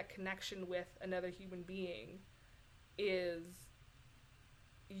having that connection with another human being is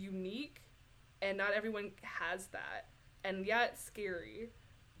unique, and not everyone has that. And yeah, it's scary,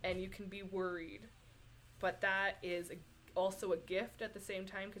 and you can be worried, but that is also a gift at the same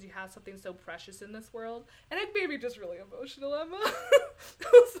time, because you have something so precious in this world. And it made me just really emotional, Emma. I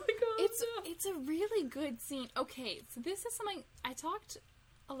was like, oh, it's a really good scene. Okay, so this is something I talked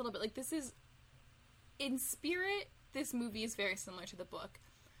a little bit, like, this is, in spirit, this movie is very similar to the book.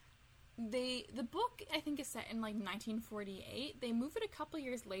 The book, I think, is set in, like, 1948. They move it a couple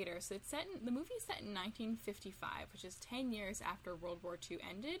years later, so the movie is set in 1955, which is 10 years after World War II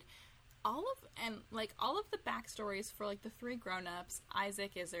ended. All of the backstories for, like, the three grown-ups,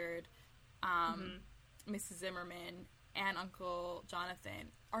 Isaac Izard, Mrs. Zimmerman, and Uncle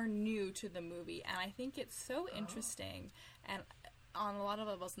Jonathan are new to the movie, and I think it's so interesting and on a lot of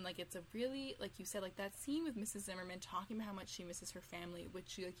levels, and like it's a really, like you said, like that scene with Mrs. Zimmerman talking about how much she misses her family,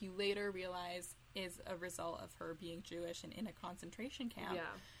 which you later realize is a result of her being Jewish and in a concentration camp.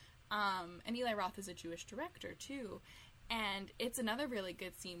 And Eli Roth is a Jewish director too. And it's another really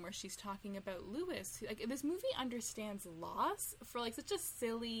good scene where she's talking about Lewis. Who, like, this movie understands loss for, like, such a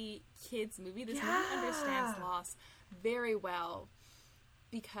silly kids movie. This movie understands loss very well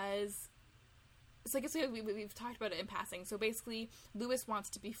because it's like we've talked about it in passing. So basically, Lewis wants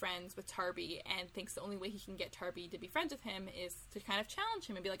to be friends with Tarby and thinks the only way he can get Tarby to be friends with him is to kind of challenge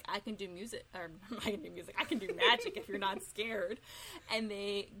him and be like, I can do music, or I can do magic if you're not scared. And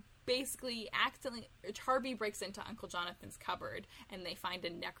they basically accidentally, Tarby breaks into Uncle Jonathan's cupboard and they find a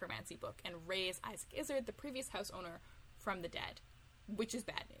necromancy book and raise Isaac Izzard, the previous house owner, from the dead, which is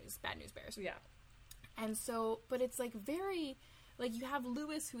bad news bears. Yeah. And so, but it's like very, like you have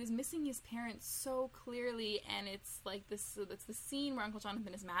Lewis who is missing his parents so clearly, and it's like this, so that's the scene where Uncle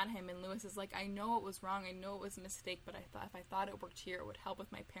Jonathan is mad at him and Lewis is like, I know it was wrong, I know it was a mistake, but if I thought it worked here, it would help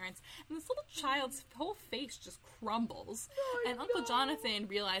with my parents. And this little child's whole face just crumbles. And Uncle Jonathan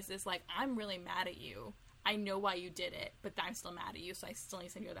realizes, like, I'm really mad at you. I know why you did it, but I'm still mad at you, so I still need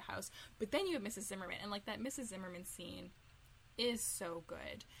to send you to the house. But then you have Mrs. Zimmerman, and like that Mrs. Zimmerman scene is so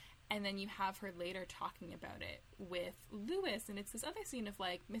good. And then you have her later talking about it with Lewis, and it's this other scene of,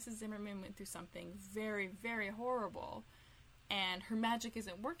 like, Mrs. Zimmerman went through something very, very horrible, and her magic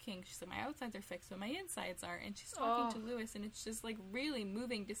isn't working. She's like, my outsides are fixed, but my insides are, and she's talking to Lewis, and it's just, like, really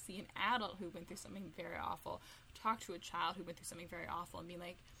moving to see an adult who went through something very awful talk to a child who went through something very awful and be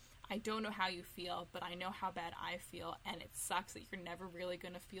like, I don't know how you feel, but I know how bad I feel, and it sucks that you're never really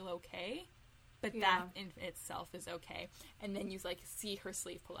going to feel okay. But that in itself is okay. And then you, like, see her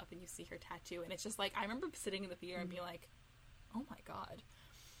sleeve pull up and you see her tattoo. And it's just, like, I remember sitting in the theater and being like, oh, my God.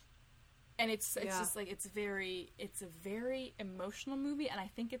 And it's just, like, it's a very emotional movie. And I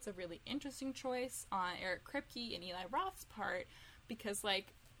think it's a really interesting choice on Eric Kripke and Eli Roth's part. Because,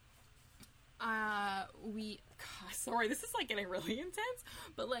 like, sorry, this is, like, getting really intense.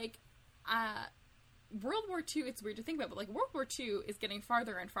 But, like, World War II, it's weird to think about, but, like, World War II is getting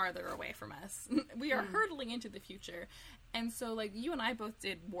farther and farther away from us. We are hurtling into the future. And so, like, you and I both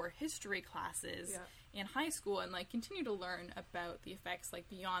did war history classes in high school and, like, continue to learn about the effects, like,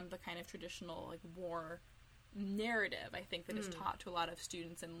 beyond the kind of traditional, like, war narrative, I think, that is taught to a lot of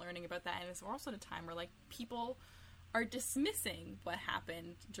students and learning about that. And it's also at a time where, like, people are dismissing what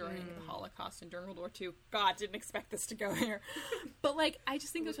happened during the Holocaust and during World War II. God, didn't expect this to go here. But, like, I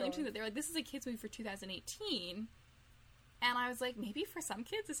just think it was really interesting that they're like, this is a kid's movie for 2018. And I was like, maybe for some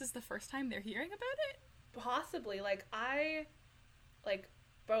kids, this is the first time they're hearing about it? Possibly. Like,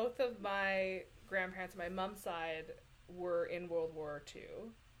 both of my grandparents on my mom's side were in World War II.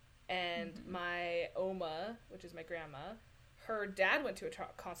 And my Oma, which is my grandma, her dad went to a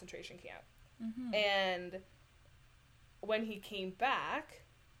concentration camp. And when he came back,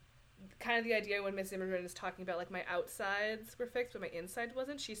 kind of the idea when Miss Zimmerman is talking about, like, my outsides were fixed, but my inside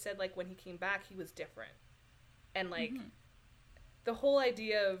wasn't, she said, like, when he came back, he was different. And, like, the whole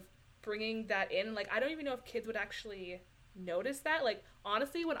idea of bringing that in, like, I don't even know if kids would actually notice that. Like,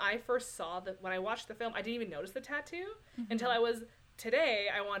 honestly, when I watched the film, I didn't even notice the tattoo until today,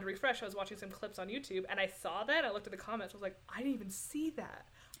 I wanted to refresh. I was watching some clips on YouTube, and I saw that, I looked at the comments, I was like, I didn't even see that.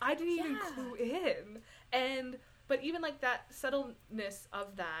 I didn't even clue in. But even, like, that subtleness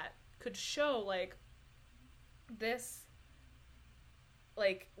of that could show, like, this,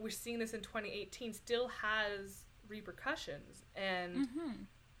 like, we're seeing this in 2018 still has repercussions. And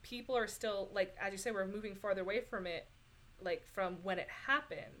people are still, like, as you say, we're moving farther away from it, like, from when it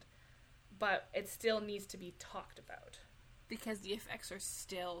happened. But it still needs to be talked about. Because the effects are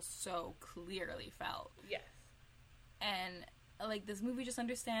still so clearly felt. Yes. And, like, this movie just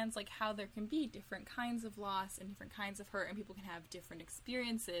understands, like, how there can be different kinds of loss and different kinds of hurt, and people can have different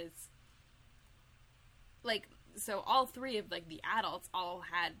experiences. Like, so all three of, like, the adults all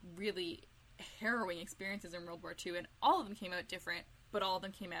had really harrowing experiences in World War II, and all of them came out different, but all of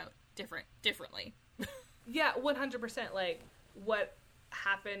them came out differently. Yeah, 100%. Like, what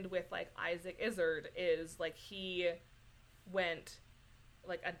happened with, like, Isaac Izzard is, like, he went,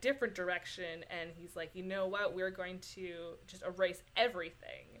 like, a different direction, and he's like, you know what, we're going to just erase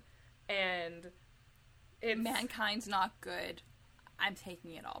everything, and it's... Mankind's not good, I'm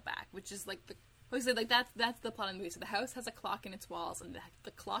taking it all back, which is, like, that's the plot of the movie. So the house has a clock in its walls, and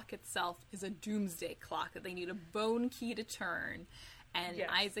the clock itself is a doomsday clock that they need a bone key to turn, and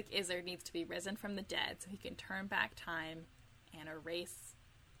Isaac Izzard needs to be risen from the dead so he can turn back time and erase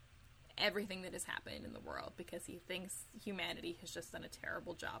everything that has happened in the world because he thinks humanity has just done a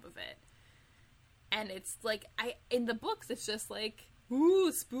terrible job of it. And it's like, in the books, it's just like,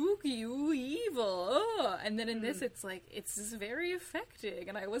 ooh, spooky, ooh, evil, oh. And then in this, it's like, it's just very affecting,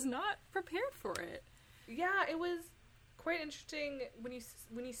 and I was not prepared for it. Yeah, it was quite interesting when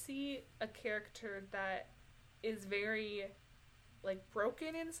you see a character that is very, like,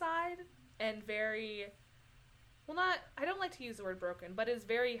 broken inside, and very, well, not, I don't like to use the word broken, but is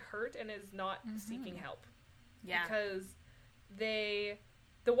very hurt and is not seeking help. Yeah. Because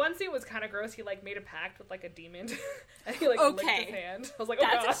the one scene was kind of gross. He, like, made a pact with, like, a demon. And he, like, licked his hand. I was like, oh,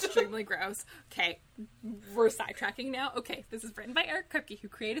 That's gosh. extremely gross. Okay, we're sidetracking now. Okay, this is written by Eric Kripke, who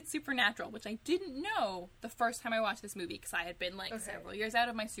created Supernatural, which I didn't know the first time I watched this movie, because I had been, like, several years out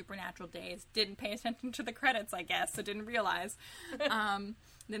of my Supernatural days. Didn't pay attention to the credits, I guess, so didn't realize. Then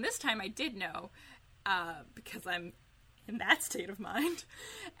this time I did know, because I'm in that state of mind.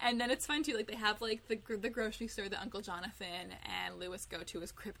 And then it's fun too, like they have like the grocery store that Uncle Jonathan and Lewis go to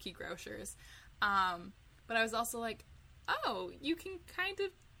as Kripke Grocers. But I was also like, oh, you can kind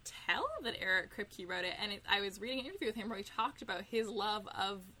of tell that Eric Kripke wrote it. And I was reading an interview with him where he talked about his love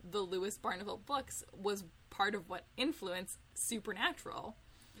of the Lewis Barneville books was part of what influenced Supernatural.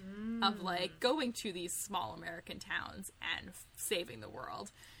 Of like going to these small American towns and saving the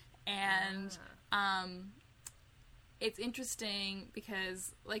world. And it's interesting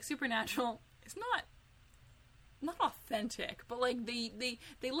because, like, Supernatural is not authentic, but, like, they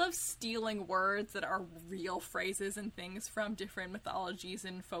love stealing words that are real phrases and things from different mythologies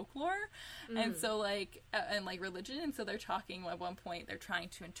and folklore, and so, like, and, like, religion, and so they're talking, at one point, they're trying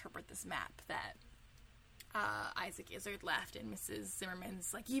to interpret this map that Isaac Izard left, and Mrs.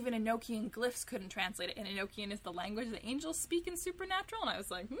 Zimmerman's like, even Enochian glyphs couldn't translate it, and Enochian is the language that angels speak in Supernatural, and I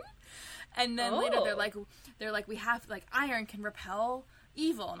was like, And then later they're like, we have, like, iron can repel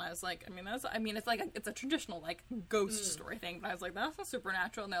evil, and I was like, it's like, it's a traditional, like, ghost story thing, but I was like, that's not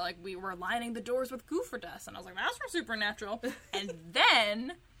Supernatural, and they're like, we were lining the doors with gopher dust, and I was like, that's from Supernatural, and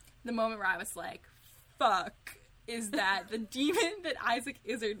then, the moment where I was like, fuck, is that the demon that Isaac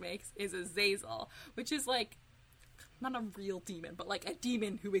Izard makes is Azazel, which is, like, not a real demon, but, like, a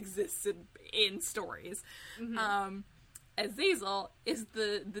demon who exists in stories. Azazel is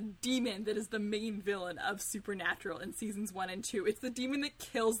the demon that is the main villain of Supernatural in seasons 1 and 2. It's the demon that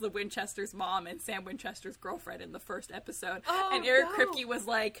kills the Winchester's mom and Sam Winchester's girlfriend in the first episode. And Eric Kripke was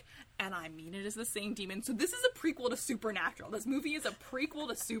like, and I mean it is the same demon. So this is a prequel to Supernatural. This movie is a prequel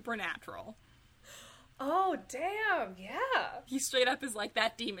to Supernatural. Oh, damn, yeah. He straight up is like,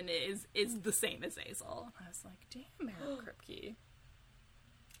 that demon is the same as Azazel. And I was like, damn, Eric Kripke.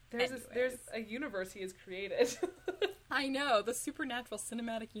 There's a universe he has created. I know, the Supernatural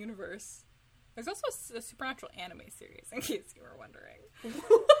cinematic universe. There's also a Supernatural anime series, in case you were wondering.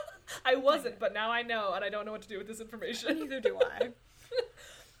 I wasn't, but now I know, and I don't know what to do with this information. Neither do I.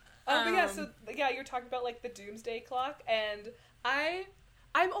 But you're talking about, like, the Doomsday Clock, and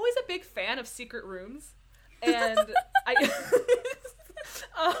I'm always a big fan of secret rooms, and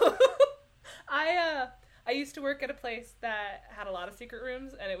I used to work at a place that had a lot of secret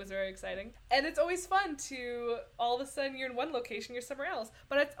rooms, and it was very exciting. And it's always fun to, all of a sudden, you're in one location, you're somewhere else.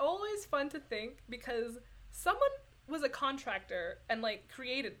 But it's always fun to think, because someone was a contractor and, like,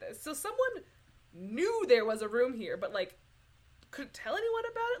 created this. So someone knew there was a room here, but, like, couldn't tell anyone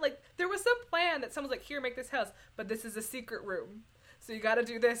about it. Like, there was some plan that someone's like, here, make this house, but this is a secret room. So you gotta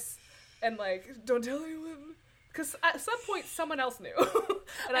do this, and, like, don't tell anyone. Because at some point, someone else knew.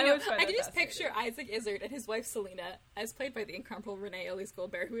 And I can just picture Isaac Izard and his wife Selena, as played by the incomparable Renee Elise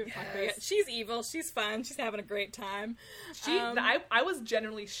Goldberg, who we haven't talked about yet. She's evil, she's fun, she's having a great time. I was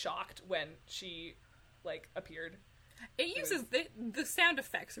genuinely shocked when she, like, appeared. It uses, the sound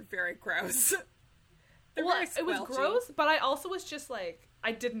effects are very gross. It was gross, but I also was just like,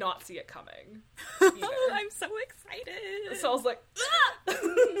 I did not see it coming. I'm so excited. So I was like,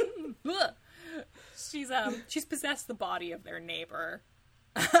 ah! She's possessed the body of their neighbor.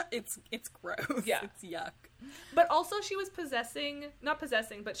 It's gross. Yeah. It's yuck. But also she was not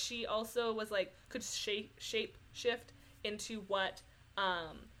possessing, but she also was like, could shape shift into what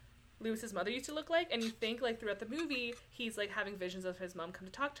Lewis's mother used to look like. And you think, like, throughout the movie, he's like having visions of his mom come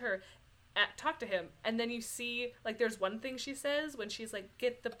to talk to him, and then you see, like, there's one thing she says when she's like,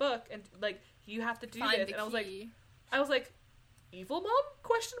 get the book, and, like, you have to do this, and I was like, evil mom?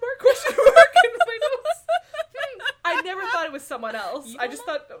 Question mark in my notes. I never thought it was someone else. Evil I just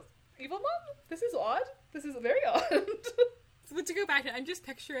mom? Thought, evil mom? This is odd. This is very odd. But to go back, I'm just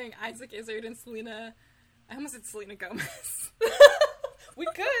picturing Isaac Izard and Selena. I almost said Selena Gomez. We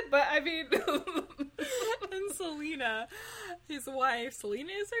could, but I mean... And Selena, his wife,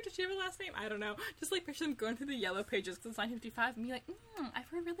 Selena is her? Did she have a last name? I don't know. Just like picture them going through the yellow pages because it's 9:55 and be like, I've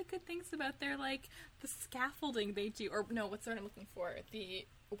heard really good things about their, like, the scaffolding they do. Or, no, what's the word I'm looking for? The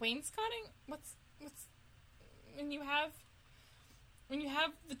wainscoting? What's when you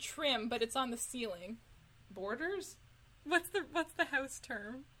have the trim, but it's on the ceiling? Borders? What's the house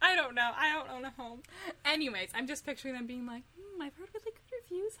term? I don't know. I don't own a home. Anyways, I'm just picturing them being like, I've heard really good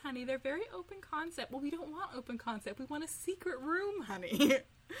reviews, honey. They're very open concept. Well, we don't want open concept. We want a secret room, honey.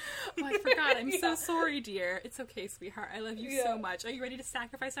 Oh, I forgot. I'm so sorry, dear. It's okay, sweetheart. I love you so much. Are you ready to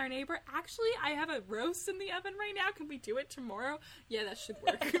sacrifice our neighbor? Actually, I have a roast in the oven right now. Can we do it tomorrow? Yeah, that should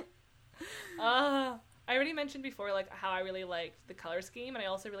work. I already mentioned before, like, how I really liked the color scheme, and I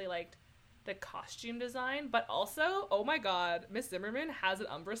also really liked the costume design, but also, oh my god, Miss Zimmerman has an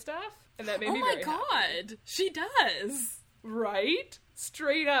Umbra staff, and that made me very happy. Oh my god, she does! Right?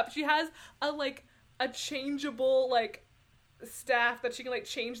 Straight up. She has a changeable, like, staff that she can, like,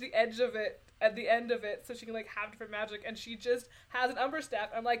 change the edge of it at the end of it so she can, like, have different magic, and she just has an Umbra staff.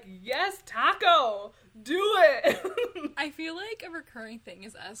 I'm like, yes, Taco! Do it! I feel like a recurring thing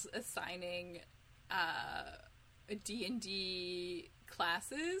is us assigning a D&D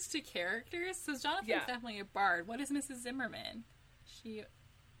classes to characters. So Jonathan's definitely a bard. What is Mrs. Zimmerman? She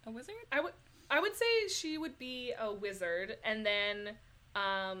a wizard? I would say she would be a wizard, and then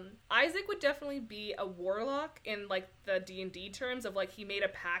Isaac would definitely be a warlock in, like, the D&D terms of, like, he made a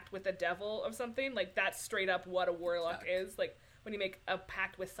pact with the devil of something. Like, that's straight up what a warlock is. Like, when you make a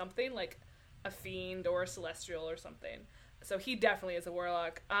pact with something, like a fiend or a celestial or something. So he definitely is a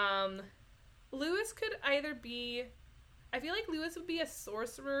warlock. Lewis could either be... I feel like Lewis would be a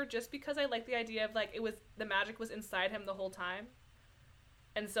sorcerer just because I like the idea of, like, the magic was inside him the whole time.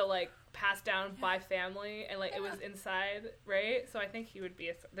 And so, like, passed down by family, and, like, it was inside, right? So I think he would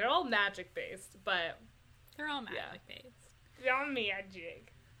be they're all magic-based, but... They're all magic-based. They're all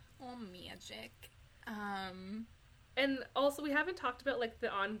magic. All magic. And also, we haven't talked about, like, the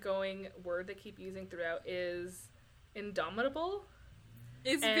ongoing word they keep using throughout is indomitable.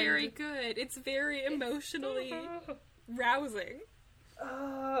 It's very good. It's very emotionally rousing.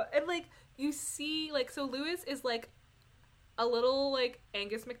 And, like, you see, like, so Lewis is, like, a little, like,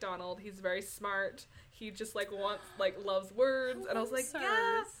 Angus MacDonald. He's very smart. He just, like, loves words. And I was like,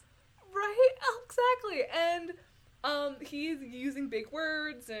 yeah, right? Oh, exactly. And he's using big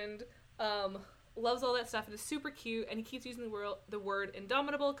words and loves all that stuff and is super cute. And he keeps using the word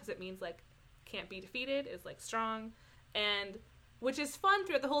indomitable because it means, like, can't be defeated, is, like, strong. And which is fun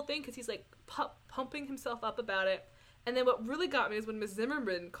throughout the whole thing because he's, like, pumping himself up about it. And then what really got me is when Miss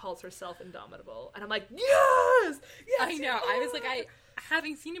Zimmerman calls herself indomitable. And I'm like, yes! Yes! I know. I was like,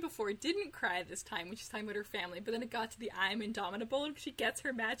 having seen it before, didn't cry this time when she's talking about her family. But then it got to the I'm indomitable and she gets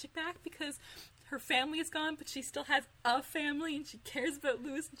her magic back because her family is gone, but she still has a family and she cares about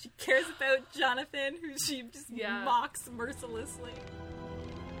Lewis and she cares about Jonathan, who she just mocks mercilessly.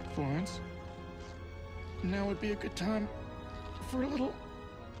 Florence, now would be a good time for a little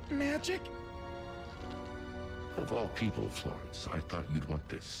magic. Of all people, Florence, I thought you'd want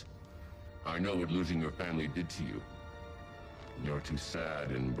this. I know what losing your family did to you. You're too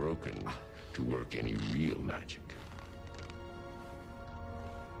sad and broken to work any real magic.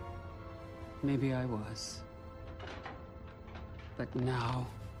 Maybe I was. But now,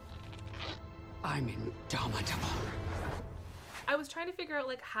 I'm indomitable. I was trying to figure out,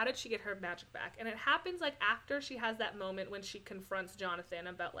 like, how did she get her magic back? And it happens, like, after she has that moment when she confronts Jonathan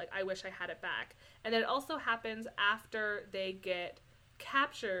about, like, I wish I had it back. And then it also happens after they get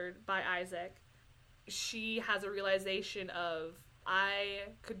captured by Isaac. She has a realization of, I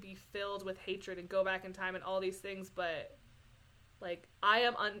could be filled with hatred and go back in time and all these things, but, like,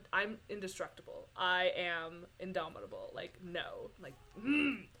 I'm indestructible. I am indomitable. Like, no. Like,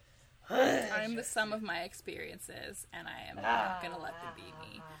 I'm the sum of my experiences, and I am not gonna let them beat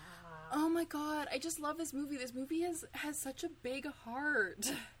me. Oh my god, I just love this movie. This movie has such a big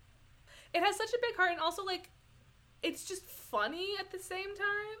heart. It has such a big heart, and also, like, it's just funny at the same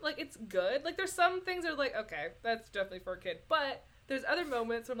time. Like, it's good. Like, there's some things that are like, okay, that's definitely for a kid. But there's other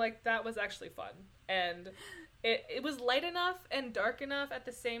moments where I'm like, that was actually fun. And it was light enough and dark enough at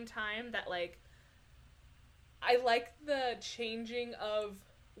the same time that, like, I like the changing of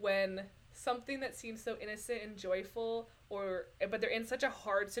when something that seems so innocent and joyful, but they're in such a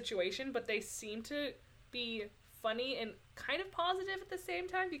hard situation, but they seem to be funny and kind of positive at the same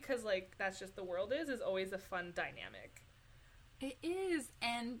time because, like, that's just the world is always a fun dynamic. It is,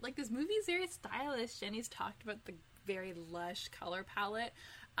 and, like, this movie is very stylish. Jenny's talked about the very lush color palette.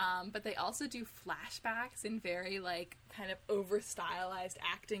 But they also do flashbacks in very, like, kind of over-stylized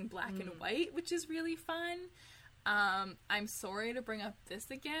acting, black and white, which is really fun. I'm sorry to bring up this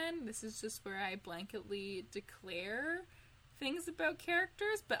again. This is just where I blanketly declare things about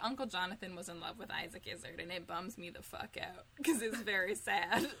characters, but Uncle Jonathan was in love with Isaac Izzard, and it bums me the fuck out, because it's very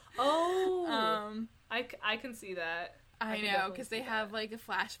sad. I can see that. I know, because they have, like,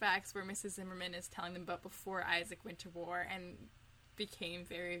 flashbacks where Mrs. Zimmerman is telling them about before Isaac went to war and became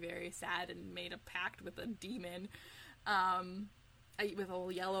very, very sad and made a pact with a demon with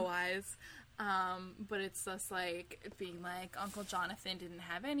all yellow eyes. But it's just, like, being like, Uncle Jonathan didn't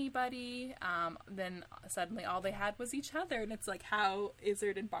have anybody, then suddenly all they had was each other, and it's like how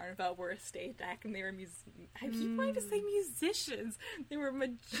Izzard and Barneveld were a stage act, and they were I keep wanting to say musicians. They were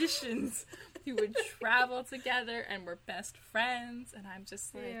magicians who would travel together and were best friends, and I'm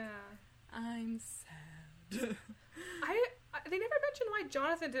just like, I'm sad. They never mentioned why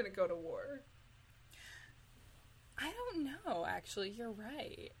Jonathan didn't go to war. I don't know, actually. You're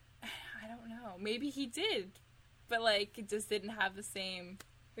right. I don't know. Maybe he did, but, like, it just didn't have the same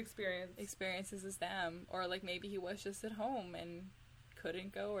experiences as them. Or, like, maybe he was just at home and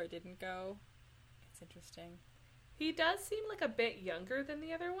couldn't go or didn't go. It's interesting. He does seem like a bit younger than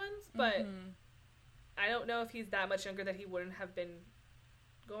the other ones, but I don't know if he's that much younger that he wouldn't have been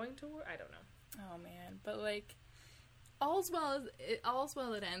going to war. I don't know. Oh, man. But, like, all's well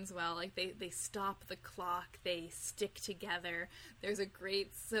that ends well. Like, they stop the clock, they stick together. There's a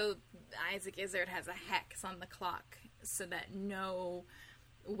great, so Isaac Izzard has a hex on the clock so that no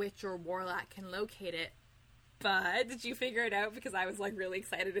witch or warlock can locate it. But did you figure it out? Because I was, like, really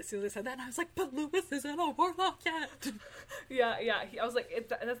excited as soon as I said that, and I was like, but Lewis isn't a warlock yet. Yeah. I was like,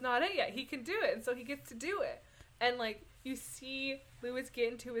 that's not it yet. He can do it, and so he gets to do it. And, like, you see Lewis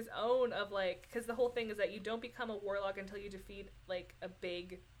get into his own of, like, because the whole thing is that you don't become a warlock until you defeat, like, a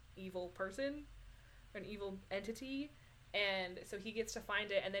big evil person, an evil entity, and so he gets to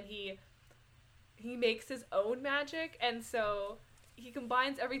find it, and then he makes his own magic, and so he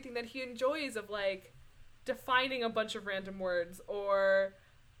combines everything that he enjoys of, like, defining a bunch of random words, or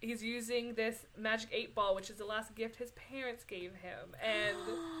he's using this magic 8-ball, which is the last gift his parents gave him, and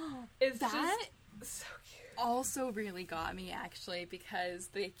it's just so cute. Also really got me, actually, because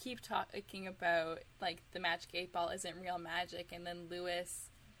they keep talking about, like, the magic 8-ball isn't real magic, and then Lewis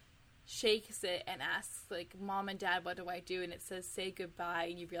shakes it and asks, like, Mom and Dad, what do I do? And it says, say goodbye,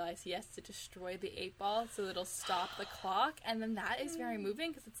 and you realize he has to destroy the 8-ball so it'll stop the clock, and then that is very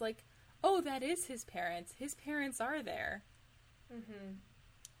moving, because it's like, oh, that is his parents. His parents are there. Mm-hmm.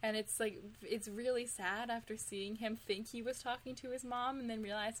 And it's, like, it's really sad after seeing him think he was talking to his mom and then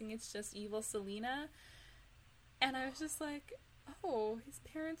realizing it's just evil Selena. And I was just like, oh, his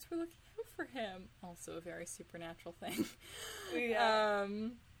parents were looking out for him. Also a very supernatural thing. Yeah.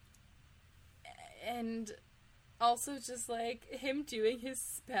 And also just, like, him doing his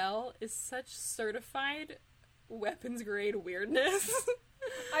spell is such certified weapons-grade weirdness.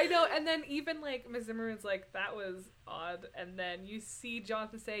 I know, and then even, like, Ms. Zimmerman's like, that was odd, and then you see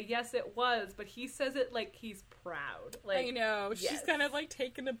Jonathan say, yes, it was, but he says it like he's proud. Like, I know. yes. She's kind of, like,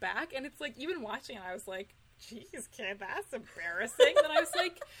 taken aback, and it's, like, even watching it, I was like, jeez, kid, that's embarrassing. And I was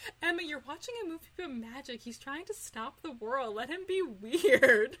like, Emma, you're watching a movie about magic. He's trying to stop the world. Let him be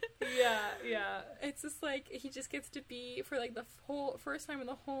weird. Yeah. It's just like, he just gets to be, for, like, the whole first time in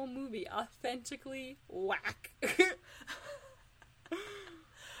the whole movie, authentically whack.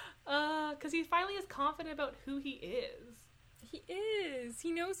 Because he finally is confident about who he is. He is.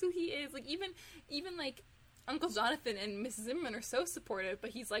 He knows who he is. Like, even like, Uncle Jonathan and Mrs. Zimmerman are so supportive,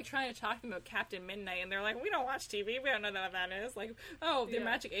 but he's, like, trying to talk to them about Captain Midnight, and they're like, we don't watch TV, we don't know what that is. Like, oh, the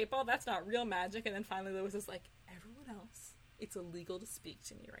magic 8-ball, that's not real magic. And then finally Lewis is like, everyone else, it's illegal to speak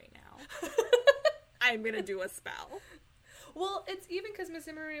to me right now. I'm gonna do a spell. Well, it's even because Miss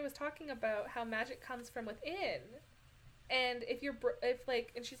Zimmerman was talking about how magic comes from within. And if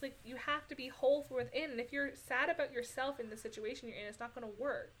and she's like, you have to be whole from within. And if you're sad about yourself in the situation you're in, it's not going to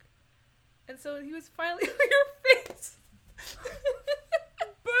work. And so he was finally, your face.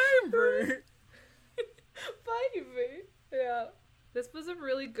 Baby. Baby. Yeah. This was a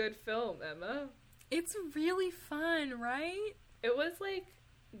really good film, Emma. It's really fun, right? It was, like,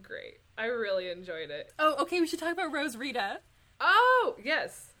 great. I really enjoyed it. Oh, okay, we should talk about Rose Rita. Oh,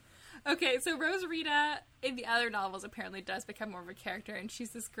 yes. Okay, so Rose Rita in the other novels apparently does become more of a character, and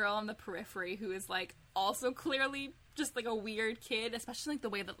she's this girl on the periphery who is, like, also clearly just, like, a weird kid, especially, like, the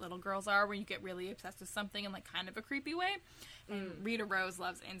way that little girls are, where you get really obsessed with something in, like, kind of a creepy way. And Rita Rose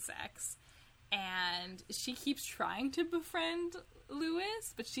loves insects, and she keeps trying to befriend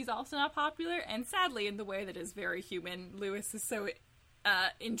Lewis, but she's also not popular, and sadly, in the way that is very human, Lewis is so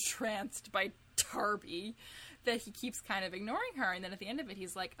entranced by Darby that he keeps kind of ignoring her, and then at the end of it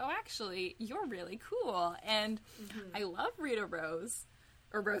he's like, oh, actually, you're really cool. And I love Rita Rose,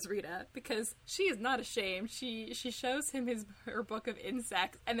 or Rose Rita, because she is not ashamed. She shows him her book of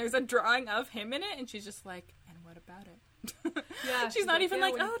insects, and there's a drawing of him in it, and she's just like, and what about it? Yeah, she's not even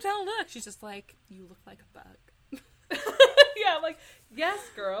like, when... oh, don't look. She's just like, you look like a bug. Yeah, I'm like, yes,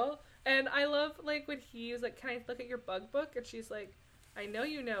 girl. And I love, like, when he's like, can I look at your bug book? And she's like, I know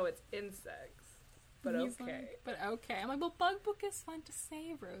you know it's insects, but He's okay. Like, but okay. I'm like, well, bug book is fun to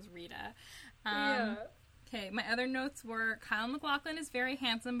say, Rose Rita. Yeah. Okay, my other notes were Kyle MacLachlan is very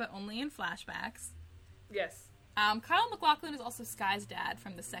handsome, but only in flashbacks. Yes. Kyle MacLachlan is also Skye's dad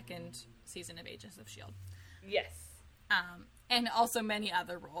from the second season of Agents of S.H.I.E.L.D. Yes. And also many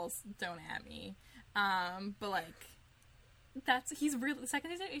other roles. Don't at me. But, like, he's really, the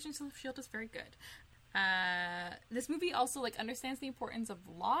second season of Agents of S.H.I.E.L.D. is very good. This movie also, like, understands the importance of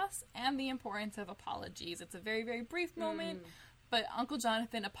loss and the importance of apologies. It's a very, very brief moment, but Uncle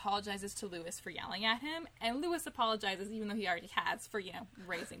Jonathan apologizes to Lewis for yelling at him, and Lewis apologizes, even though he already has, for, you know,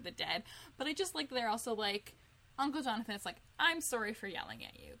 raising the dead. But I just like they're also like, Uncle Jonathan is like, I'm sorry for yelling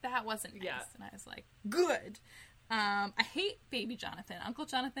at you. That wasn't nice. Yeah. And I was like, good. I hate baby Jonathan. Uncle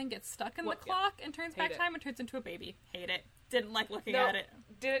Jonathan gets stuck in the clock and turns back time and turns into a baby. Hate it. Didn't like looking at it.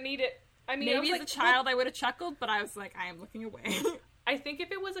 Didn't need it. I mean, maybe as a child I would have chuckled, but I was like, I am looking away. I think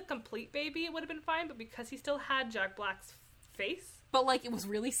if it was a complete baby, it would have been fine, but because he still had Jack Black's face. But, like, it was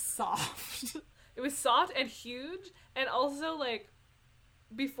really soft. It was soft and huge, and also, like,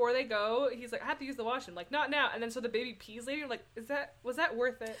 before they go, he's like, I have to use the washroom. Like, not now. And then so the baby pees later. Like, was that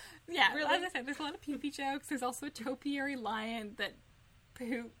worth it? Yeah, really? As I said, there's a lot of pee-pee jokes. There's also a topiary lion that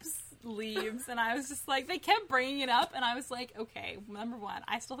poops leaves, and I was just like, they kept bringing it up, and I was like, okay, number one,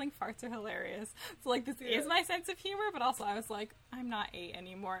 I still think farts are hilarious. So, like, this is my sense of humor, but also I was like, I'm not 8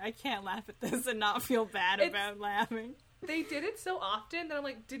 anymore. I can't laugh at this and not feel bad about laughing. They did it so often that I'm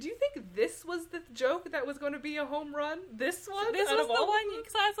like, did you think this was the joke that was going to be a home run? This one? This was the one,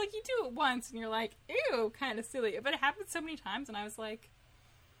 because I was like, you do it once, and you're like, ew, kind of silly. But it happened so many times, and I was like,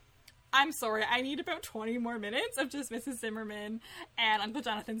 I'm sorry, I need about 20 more minutes of just Mrs. Zimmerman and Uncle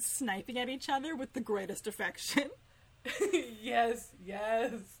Jonathan sniping at each other with the greatest affection. Yes.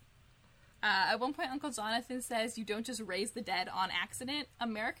 At one point, Uncle Jonathan says, you don't just raise the dead on accident.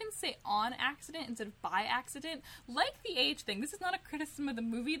 Americans say on accident instead of by accident. Like the age thing, this is not a criticism of the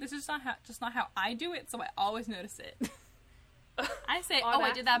movie. This is just not how I do it, so I always notice it. I say,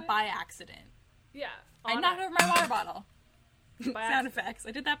 I did that by accident. Yeah. I knocked over my water bottle. Sound effects.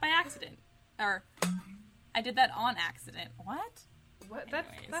 I did that by accident. Or, I did that on accident. What?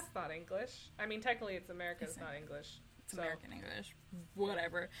 That's not English. I mean, technically it's American, it's not English. It's American English.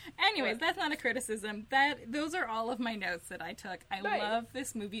 Whatever. Anyways, that's not a criticism. Those are all of my notes that I took. I love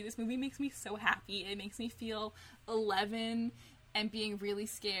this movie. This movie makes me so happy. It makes me feel 11 and being really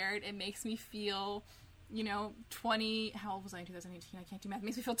scared. It makes me feel, 20... How old was I in 2018? I can't do math. It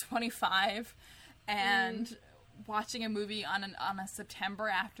makes me feel 25. And watching a movie on a September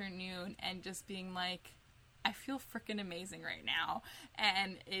afternoon and just being like, I feel freaking amazing right now.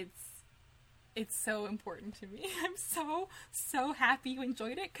 And it's so important to me. I'm so happy you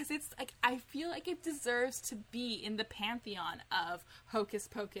enjoyed it, because it's like, I feel like it deserves to be in the pantheon of Hocus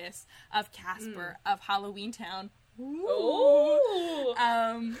Pocus, of Casper, of Halloween Town. Ooh.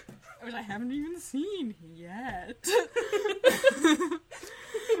 Oh! Which I haven't even seen yet.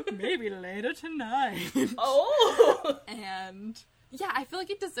 Maybe later tonight. Oh! And yeah, I feel like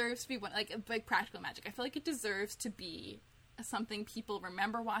it deserves to be one, like Practical Magic. I feel like it deserves to be something people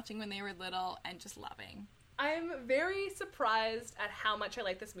remember watching when they were little and just loving. I'm very surprised at how much I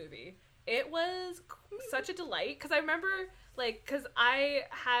like this movie. It was such a delight, because I remember, because I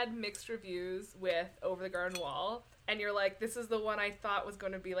had mixed reviews with Over the Garden Wall, and you're like, this is the one I thought was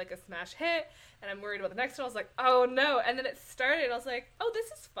going to be, a smash hit, and I'm worried about the next one. I was like, oh no, and then it started, and I was like, oh, this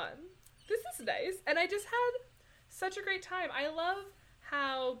is fun. This is nice. And I just had such a great time. I love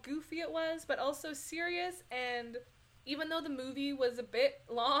how goofy it was, but also serious, and even though the movie was a bit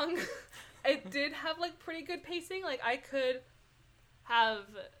long, it did have, pretty good pacing. I could have,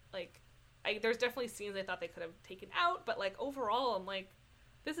 there's definitely scenes I thought they could have taken out, but, overall, I'm like,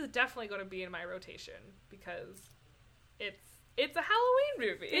 this is definitely going to be in my rotation, because it's a Halloween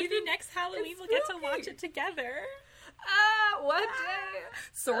movie. Maybe next Halloween we'll get to watch it together. One day.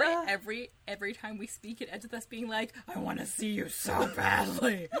 Sorry, every time we speak, it ends with us being like, I want to see you so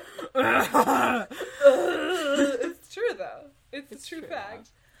badly. It's true, though. It's a true fact.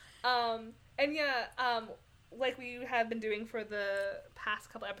 And yeah, like we have been doing for the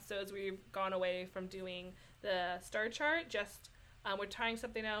past couple episodes, we've gone away from doing the star chart, just We're trying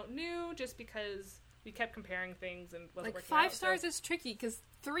something out new just because we kept comparing things and wasn't Like, working out. 5 stars is tricky, because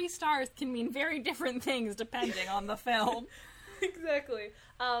 3 stars can mean very different things depending on the film. Exactly.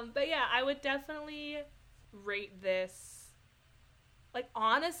 But yeah, I would definitely rate this. Like,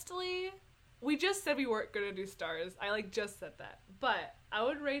 honestly, we just said we weren't gonna do stars. I, like, just said that. But I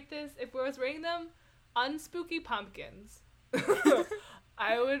would rate this, if I was rating them, unspooky pumpkins.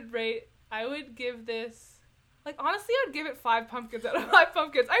 I would give this, like, honestly, I would give it 5 pumpkins out of 5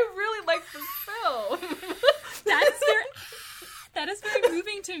 pumpkins. I really like this film. That is very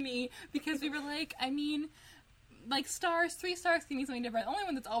moving to me, because we were like, I mean, like, 3 stars can mean something different. The only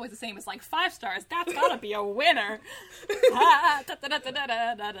one that's always the same is, like, 5 stars. That's gotta be a winner.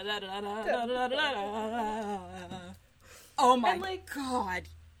 Oh my god.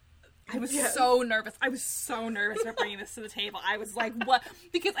 I was so nervous. I was so nervous about bringing this to the table. I was like, what?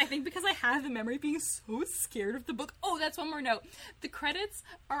 Because I have the memory of being so scared of the book. Oh, that's one more note. The credits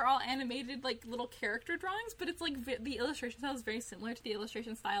are all animated, like, little character drawings, but it's like the illustration style is very similar to the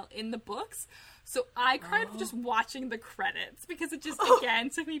illustration style in the books. So I cried just watching the credits, because it just, again,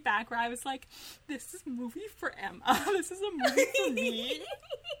 took me back where I was like, this is a movie for Emma. This is a movie for me.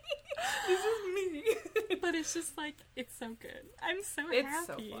 This is me. But it's just, like, it's so good. I'm so happy. It's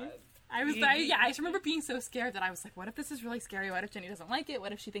so fun. I just remember being so scared that I was like, what if this is really scary? What if Jenny doesn't like it?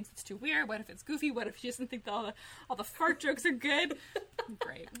 What if she thinks it's too weird? What if it's goofy? What if she doesn't think that all the fart jokes are good?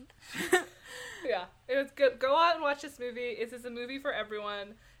 Great. Yeah, it was good. Go out and watch this movie. This is a movie for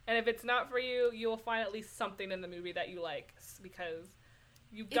everyone. And if it's not for you, you will find at least something in the movie that you like, because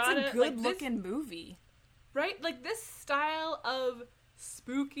you gotta... It's a good-looking movie. Right? Like, this style of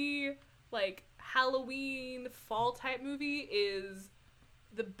spooky, like, Halloween, fall-type movie is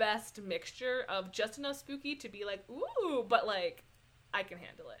the best mixture of just enough spooky to be like, ooh, but, like, I can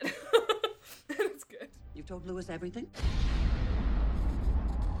handle it. And it's good. You've told Lewis everything?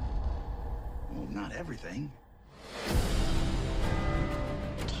 Well, not everything.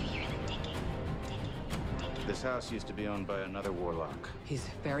 This house used to be owned by another warlock. He's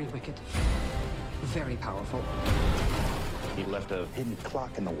very wicked, very powerful. He left a hidden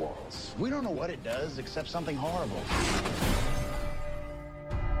clock in the walls. We don't know what it does, except something horrible.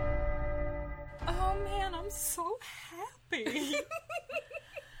 Oh man, I'm so happy.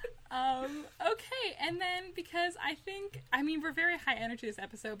 Okay, and then because we're very high energy this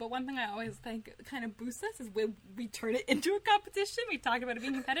episode, but one thing I always think kind of boosts us is when we turn it into a competition. We talk about it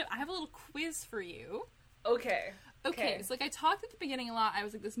being competitive. I have a little quiz for you. Okay. Okay, so, like, I talked at the beginning a lot. I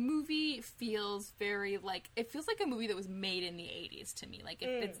was like, this movie feels very, like, it feels like a movie that was made in the 80s to me. Like,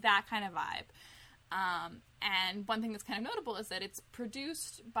 it's that kind of vibe. And one thing that's kind of notable is that it's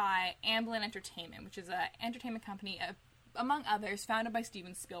produced by Amblin Entertainment, which is an entertainment company, among others, founded by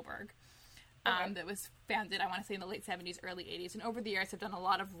Steven Spielberg. That was founded, I want to say, in the late 70s, early 80s, and over the years have done a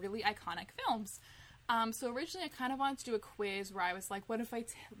lot of really iconic films. So originally I kind of wanted to do a quiz where I was like, what if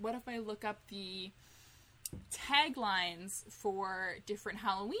I look up the taglines for different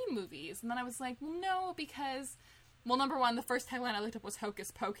Halloween movies? And then I was like, well, no, because, well, number one, the first tagline I looked up was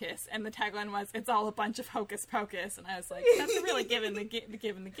Hocus Pocus, and the tagline was, it's all a bunch of Hocus Pocus, and I was like, that's really giving the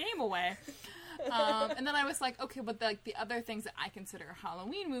game away. And then I was like, okay, but the other things that I consider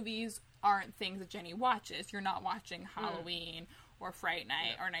Halloween movies aren't things that Jenny watches. You're not watching Halloween or Fright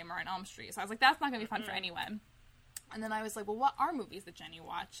Night or Nightmare on Elm Street. So I was like, that's not going to be fun for anyone. And then I was like, well, what are movies that Jenny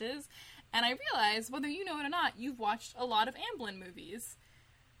watches? And I realized, whether you know it or not, you've watched a lot of Amblin movies.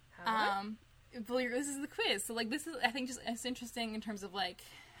 Well, this is the quiz. So, like, this is, I think, just it's interesting in terms of, like,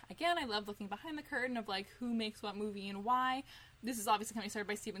 again, I love looking behind the curtain of, like, who makes what movie and why. This is obviously coming started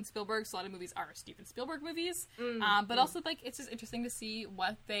by Steven Spielberg, so a lot of movies are Steven Spielberg movies. But also, like, it's just interesting to see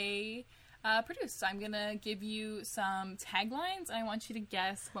what they produce. So I'm going to give you some taglines, and I want you to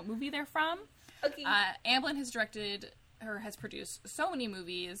guess what movie they're from. Okay. Amblin has produced so many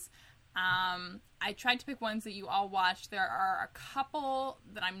movies. I tried to pick ones that you all watched. There are a couple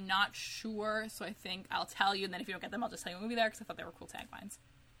that I'm not sure, so I think I'll tell you, and then if you don't get them, I'll just tell you what movie they are, because I thought they were cool taglines.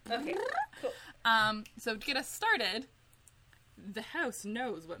 Okay, cool. So to get us started, the house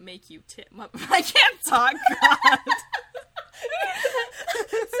knows what make you tip. I can't talk, God.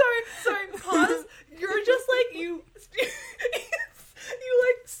 sorry, pause. You're just like, you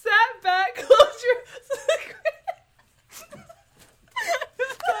like sat back, closed your...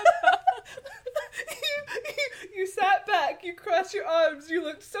 You sat back, you crossed your arms, you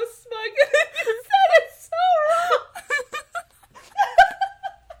looked so smug, and then you said it so wrong.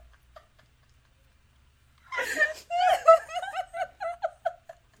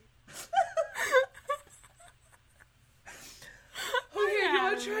 Okay, you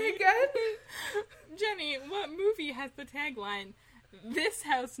want to try again? Jenny, what movie has the tagline, This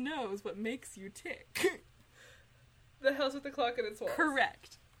house knows what makes you tick. The House with the Clock in its Walls.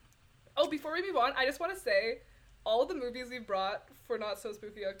 Correct. Oh, before we move on, I just want to say, all the movies we've brought for Not So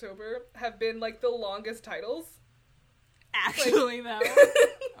Spooky October have been, like, the longest titles. Actually, though.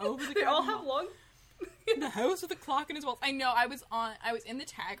 Over the They all curtain. have long... The House with the Clock in His Walls. I know, I was in the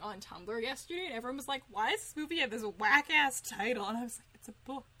tag on Tumblr yesterday, and everyone was like, why does this movie have this whack-ass title? And I was like, it's a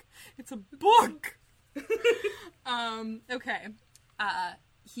book. It's a book! Okay.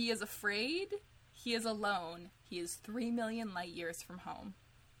 He is afraid. He is alone. He is 3 million light years from home.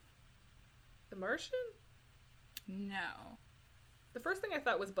 The Martian? No. The first thing I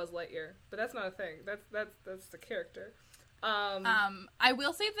thought was Buzz Lightyear, but that's not a thing. That's the character. I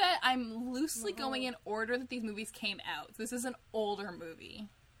will say that I'm loosely going in order that these movies came out. This is an older movie.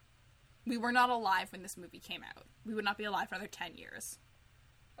 We were not alive when this movie came out. We would not be alive for another 10 years.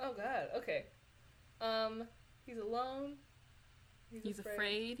 Oh god, okay. He's alone. He's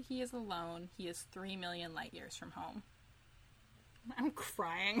afraid. He is alone. He is 3 million light years from home. I'm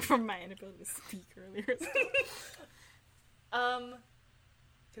crying from my inability to speak earlier. Can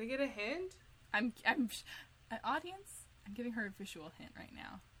I get a hint? I'm audience, I'm giving her a visual hint right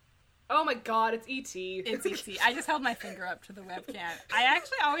now. Oh my god, it's E.T. It's E.T. I just held my finger up to the webcam. I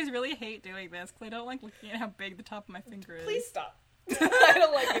actually always really hate doing this because I don't like looking at how big the top of my finger is. Please stop. I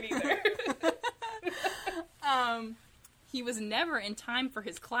don't like it either. He was never in time for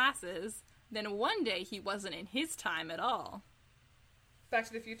his classes. Then one day he wasn't in his time at all. Back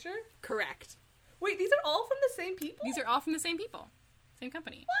to the Future? Correct. Wait, these are all from the same people? These are all from the same people. Same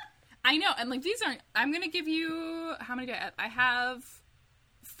company. What? I know, and like these aren't... I'm gonna give you... How many do I have? I have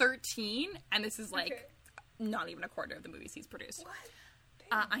 13, and this is like not even a quarter of the movies he's produced.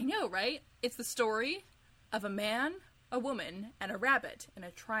 What? I know, right? It's the story of a man, a woman, and a rabbit in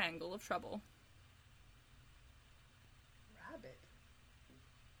a triangle of trouble. Rabbit?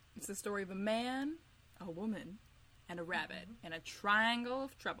 It's the story of a man, a woman, and a rabbit in a triangle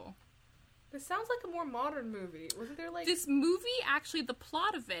of trouble. This sounds like a more modern movie. Wasn't there like... This movie, actually, the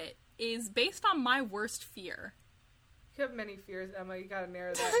plot of it is based on my worst fear. You have many fears, Emma. You gotta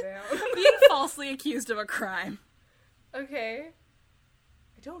narrow that down. Being falsely accused of a crime. Okay.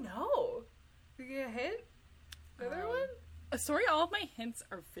 I don't know. Can you get a hint? Another one? Sorry, all of my hints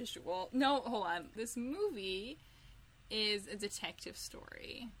are visual. No, hold on. This movie is a detective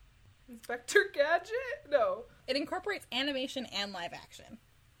story. Inspector Gadget? No. It incorporates animation and live action.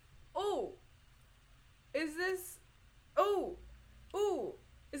 Oh. Is this... Oh. Ooh.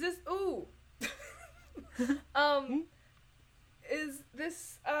 Is this... Ooh. Is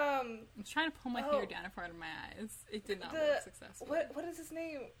this... I'm trying to pull my hair down in front of my eyes. It did not work successfully. What is his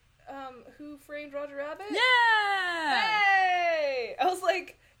name? Who Framed Roger Rabbit? Yeah! Hey! I was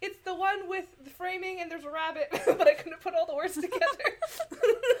like, it's the one with the framing and there's a rabbit, but I couldn't put all the words together.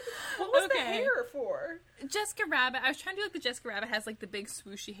 What was the hair for? Jessica Rabbit. I was trying to do like the Jessica Rabbit has like the big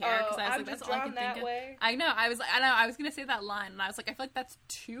swooshy hair because I was I'm like, that's just all I could think of. way. I know. I was gonna say that line, and I was like, I feel like that's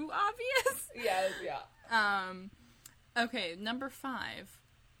too obvious. Yeah. Okay, number 5.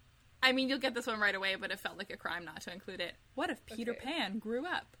 I mean, you'll get this one right away, but it felt like a crime not to include it. What if Peter Pan grew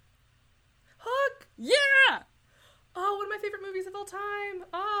up? Hook! Yeah! Oh, one of my favorite movies of all time.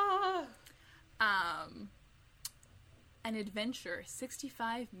 An adventure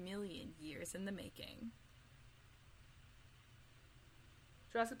 65 million years in the making.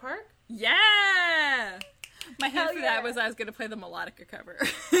 Jurassic Park? Yeah! My hint Hell for yeah. that was I was going to play the melodica cover.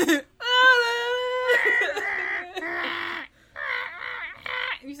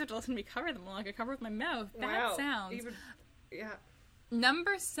 You used to have to listen to me cover the melodica cover with my mouth. That sounds... Yeah.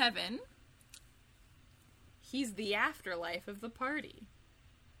 Number 7. He's the afterlife of the party.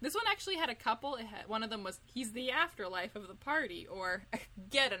 This one actually had a couple. One of them was, he's the afterlife of the party, or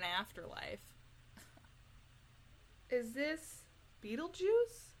get an afterlife. Is this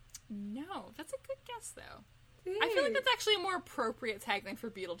Beetlejuice? No, that's a good guess, though. I feel like that's actually a more appropriate tagline for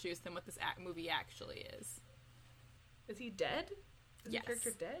Beetlejuice than what this movie actually is. Is he dead? Is Yes. the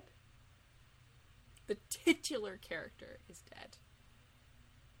character dead? The titular character is dead.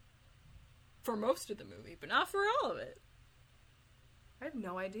 For most of the movie, but not for all of it. I have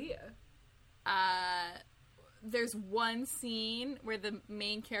no idea. There's one scene where the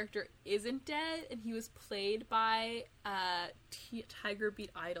main character isn't dead, and he was played by Tiger Beat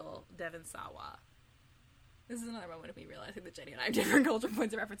idol Devon Sawa. This is another moment of me realizing that Jenny and I have different cultural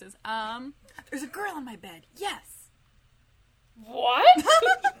points of references. There's a girl in my bed. Yes. What? This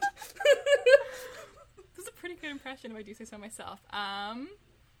is a pretty good impression if I do say so myself.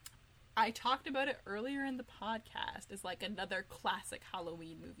 I talked about it earlier in the podcast as like another classic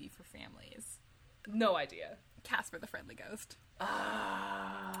Halloween movie for families. No idea. Casper the Friendly Ghost.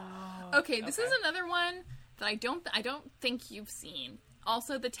 Oh. Okay, this is another one that I don't think you've seen.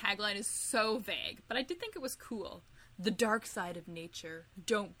 Also, the tagline is so vague, but I did think it was cool. The dark side of nature.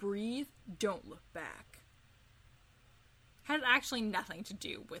 Don't breathe. Don't look back. Has actually nothing to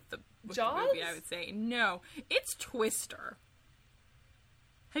do with the Jaws? movie, I would say. No, it's Twister.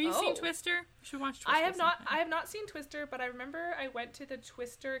 Have you seen Twister? You should watch Twister. I have not. sometime. I have not seen Twister, but I remember I went to the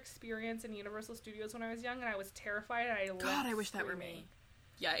Twister experience in Universal Studios when I was young, and I was terrified. And I left God, I wish that were screaming. me.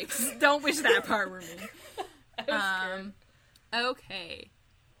 Yikes! Don't wish that part were me. I was scared. Okay.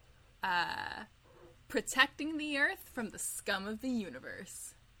 Protecting the Earth from the scum of the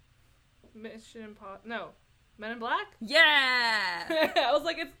universe. Mission Impossible. No, Men in Black. Yeah. I was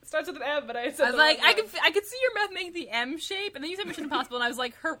like, it starts with an M, but I said. I was like, I could see your mouth make the M shape, and then you said Mission Impossible, and I was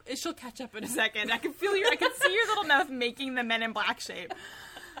like, she'll catch up in a second. I can see your little mouth making the Men in Black shape.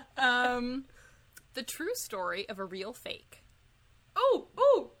 The true story of a real fake. Oh,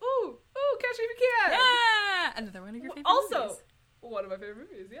 Catch Me If You Can. Yeah, another one of your favorite Also, movies. one of my favorite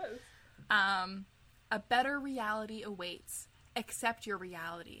movies. Yes. A better reality awaits. Accept your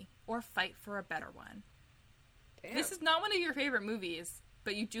reality, or fight for a better one. Damn. This is not one of your favorite movies,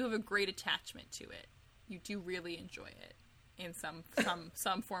 but you do have a great attachment to it. You do really enjoy it in some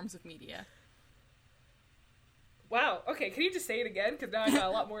forms of media. Wow. Okay, can you just say it again? Because now I got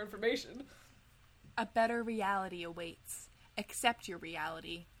a lot more information. A better reality awaits. Accept your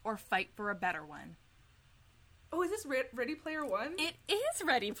reality, or fight for a better one. Oh, is this Ready Player One? It is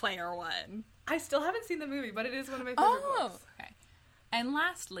Ready Player One. I still haven't seen the movie, but it is one of my favorite books. Okay. And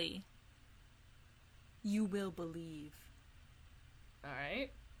lastly, you will believe. All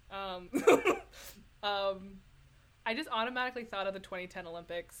right. I just automatically thought of the 2010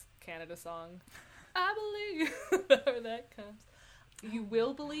 Olympics Canada song. I believe whenever that comes. You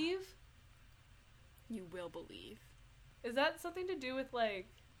will believe? You will believe. Is that something to do with, like,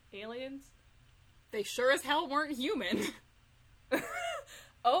 aliens? They sure as hell weren't human.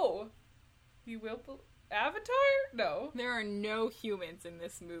 Oh. You will believe? Avatar? No. There are no humans in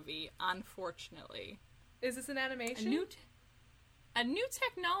this movie, unfortunately. Is this an animation? A new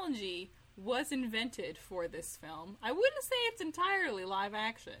technology was invented for this film. I wouldn't say it's entirely live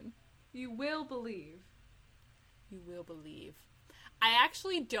action. You will believe. You will believe. I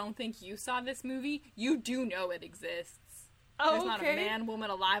actually don't think you saw this movie. You do know it exists. Oh, There's not a man,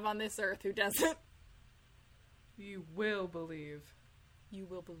 woman alive on this earth who doesn't. You will believe. You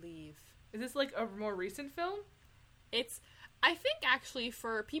will believe. Is this like a more recent film? I think actually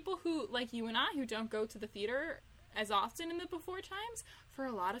for people who, like you and I, who don't go to the theater as often in the before times, for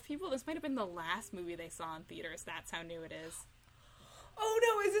a lot of people, this might have been the last movie they saw in theaters. That's how new it is. Oh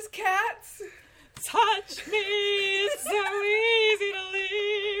no, is this Cats? Touch me, it's so easy to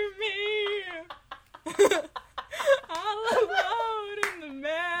leave me. All alone in the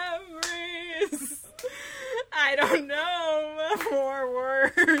memories. I don't know more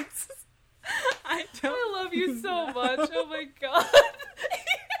words. I love you so much. Oh my god.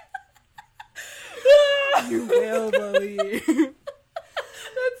 You will believe.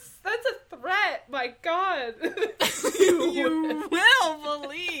 That's a threat. My god. You will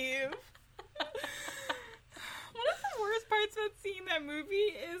believe. One of the worst parts about seeing that movie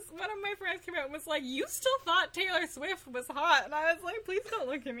is one of my friends came out and was like, you still thought Taylor Swift was hot. And I was like, please don't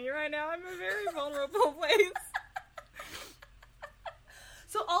look at me right now. I'm in a very vulnerable place.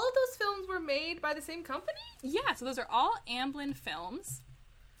 So all of those films were made by the same company? Yeah, so those are all Amblin films.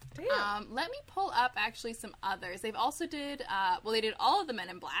 Damn. Let me pull up actually some others. They've also did, they did all of the Men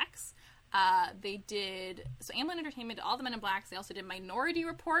in Blacks. So Amblin Entertainment did all the Men in Blacks. They also did Minority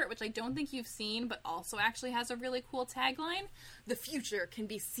Report, which I don't think you've seen, but also actually has a really cool tagline. The future can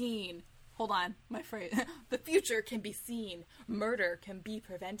be seen. Hold on, my phrase. The future can be seen. Murder can be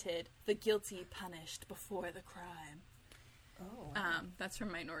prevented. The guilty punished before the crime. Oh. That's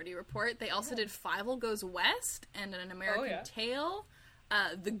from Minority Report. They also did Fievel Goes West and An American Tale.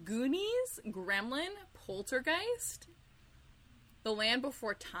 The Goonies, Gremlin, Poltergeist, The Land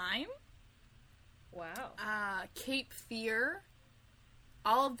Before Time. Wow. Cape Fear,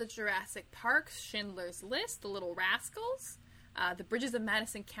 all of the Jurassic Parks, Schindler's List, The Little Rascals, The Bridges of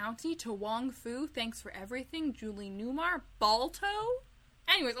Madison County, To Wong Fu, Thanks for Everything, Julie Newmar, Balto.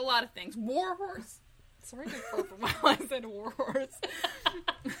 Anyways, a lot of things. War Horse. Sorry to burp while I said War Horse.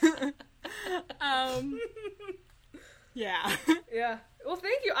 Yeah. Yeah. Well,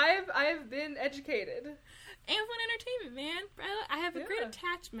 thank you. I have been educated. Amblin Entertainment, man. I have a great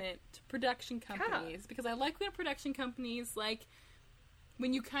attachment to production companies because I like when production companies, like,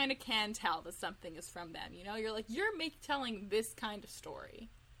 when you kind of can tell that something is from them, you know? You're like, you're telling this kind of story.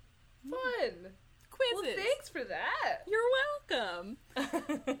 Fun. quizzes. Well, thanks for that. You're welcome.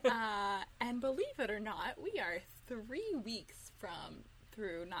 And believe it or not, we are 3 weeks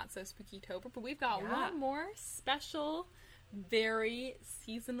through Not So Spookytober, but we've got one more special, very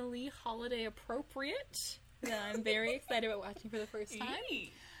seasonally holiday appropriate that I'm very excited about watching for the first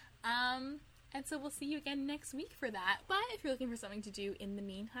time. And so we'll see you again next week for that. But if you're looking for something to do in the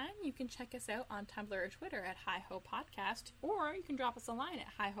meantime, you can check us out on Tumblr or Twitter at Hi-Ho Podcast, or you can drop us a line at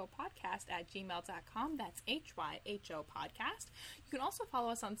hihopodcast@gmail.com. That's HYHO Podcast. You can also follow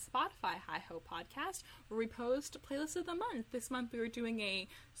us on Spotify, Hi-Ho Podcast, where we post playlists of the month. This month we were doing a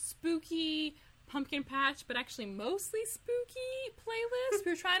spooky pumpkin patch, but actually mostly spooky playlist.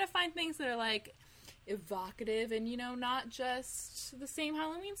 We were trying to find things that are like evocative and, you know, not just the same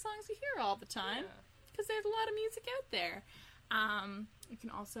Halloween songs you hear all the time, because there's a lot of music out there. You can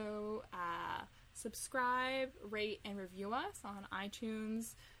also subscribe, rate, and review us on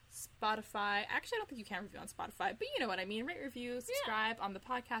iTunes, Spotify. Actually, I don't think you can review on Spotify, but you know what I mean. Rate, review, subscribe on the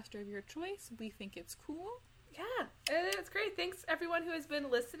podcaster of your choice. We think it's cool. Yeah, it's great. Thanks everyone who has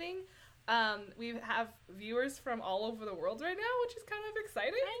been listening. We have viewers from all over the world right now, which is kind of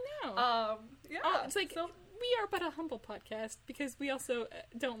exciting. I know. It's like, we are but a humble podcast, because we also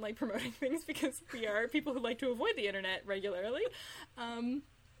don't like promoting things, because we are people who like to avoid the internet regularly.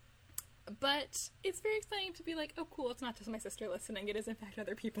 But it's very exciting to be like, oh cool, it's not just my sister listening, it is in fact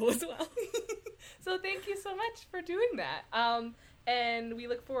other people as well. So thank you so much for doing that. And we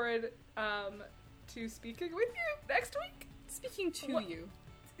look forward to speaking with you next week. Speaking to you.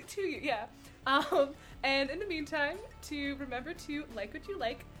 To you, yeah. And in the meantime, to remember to like what you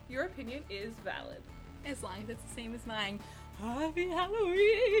like. Your opinion is valid. As long as it's the same as mine. Happy Halloween!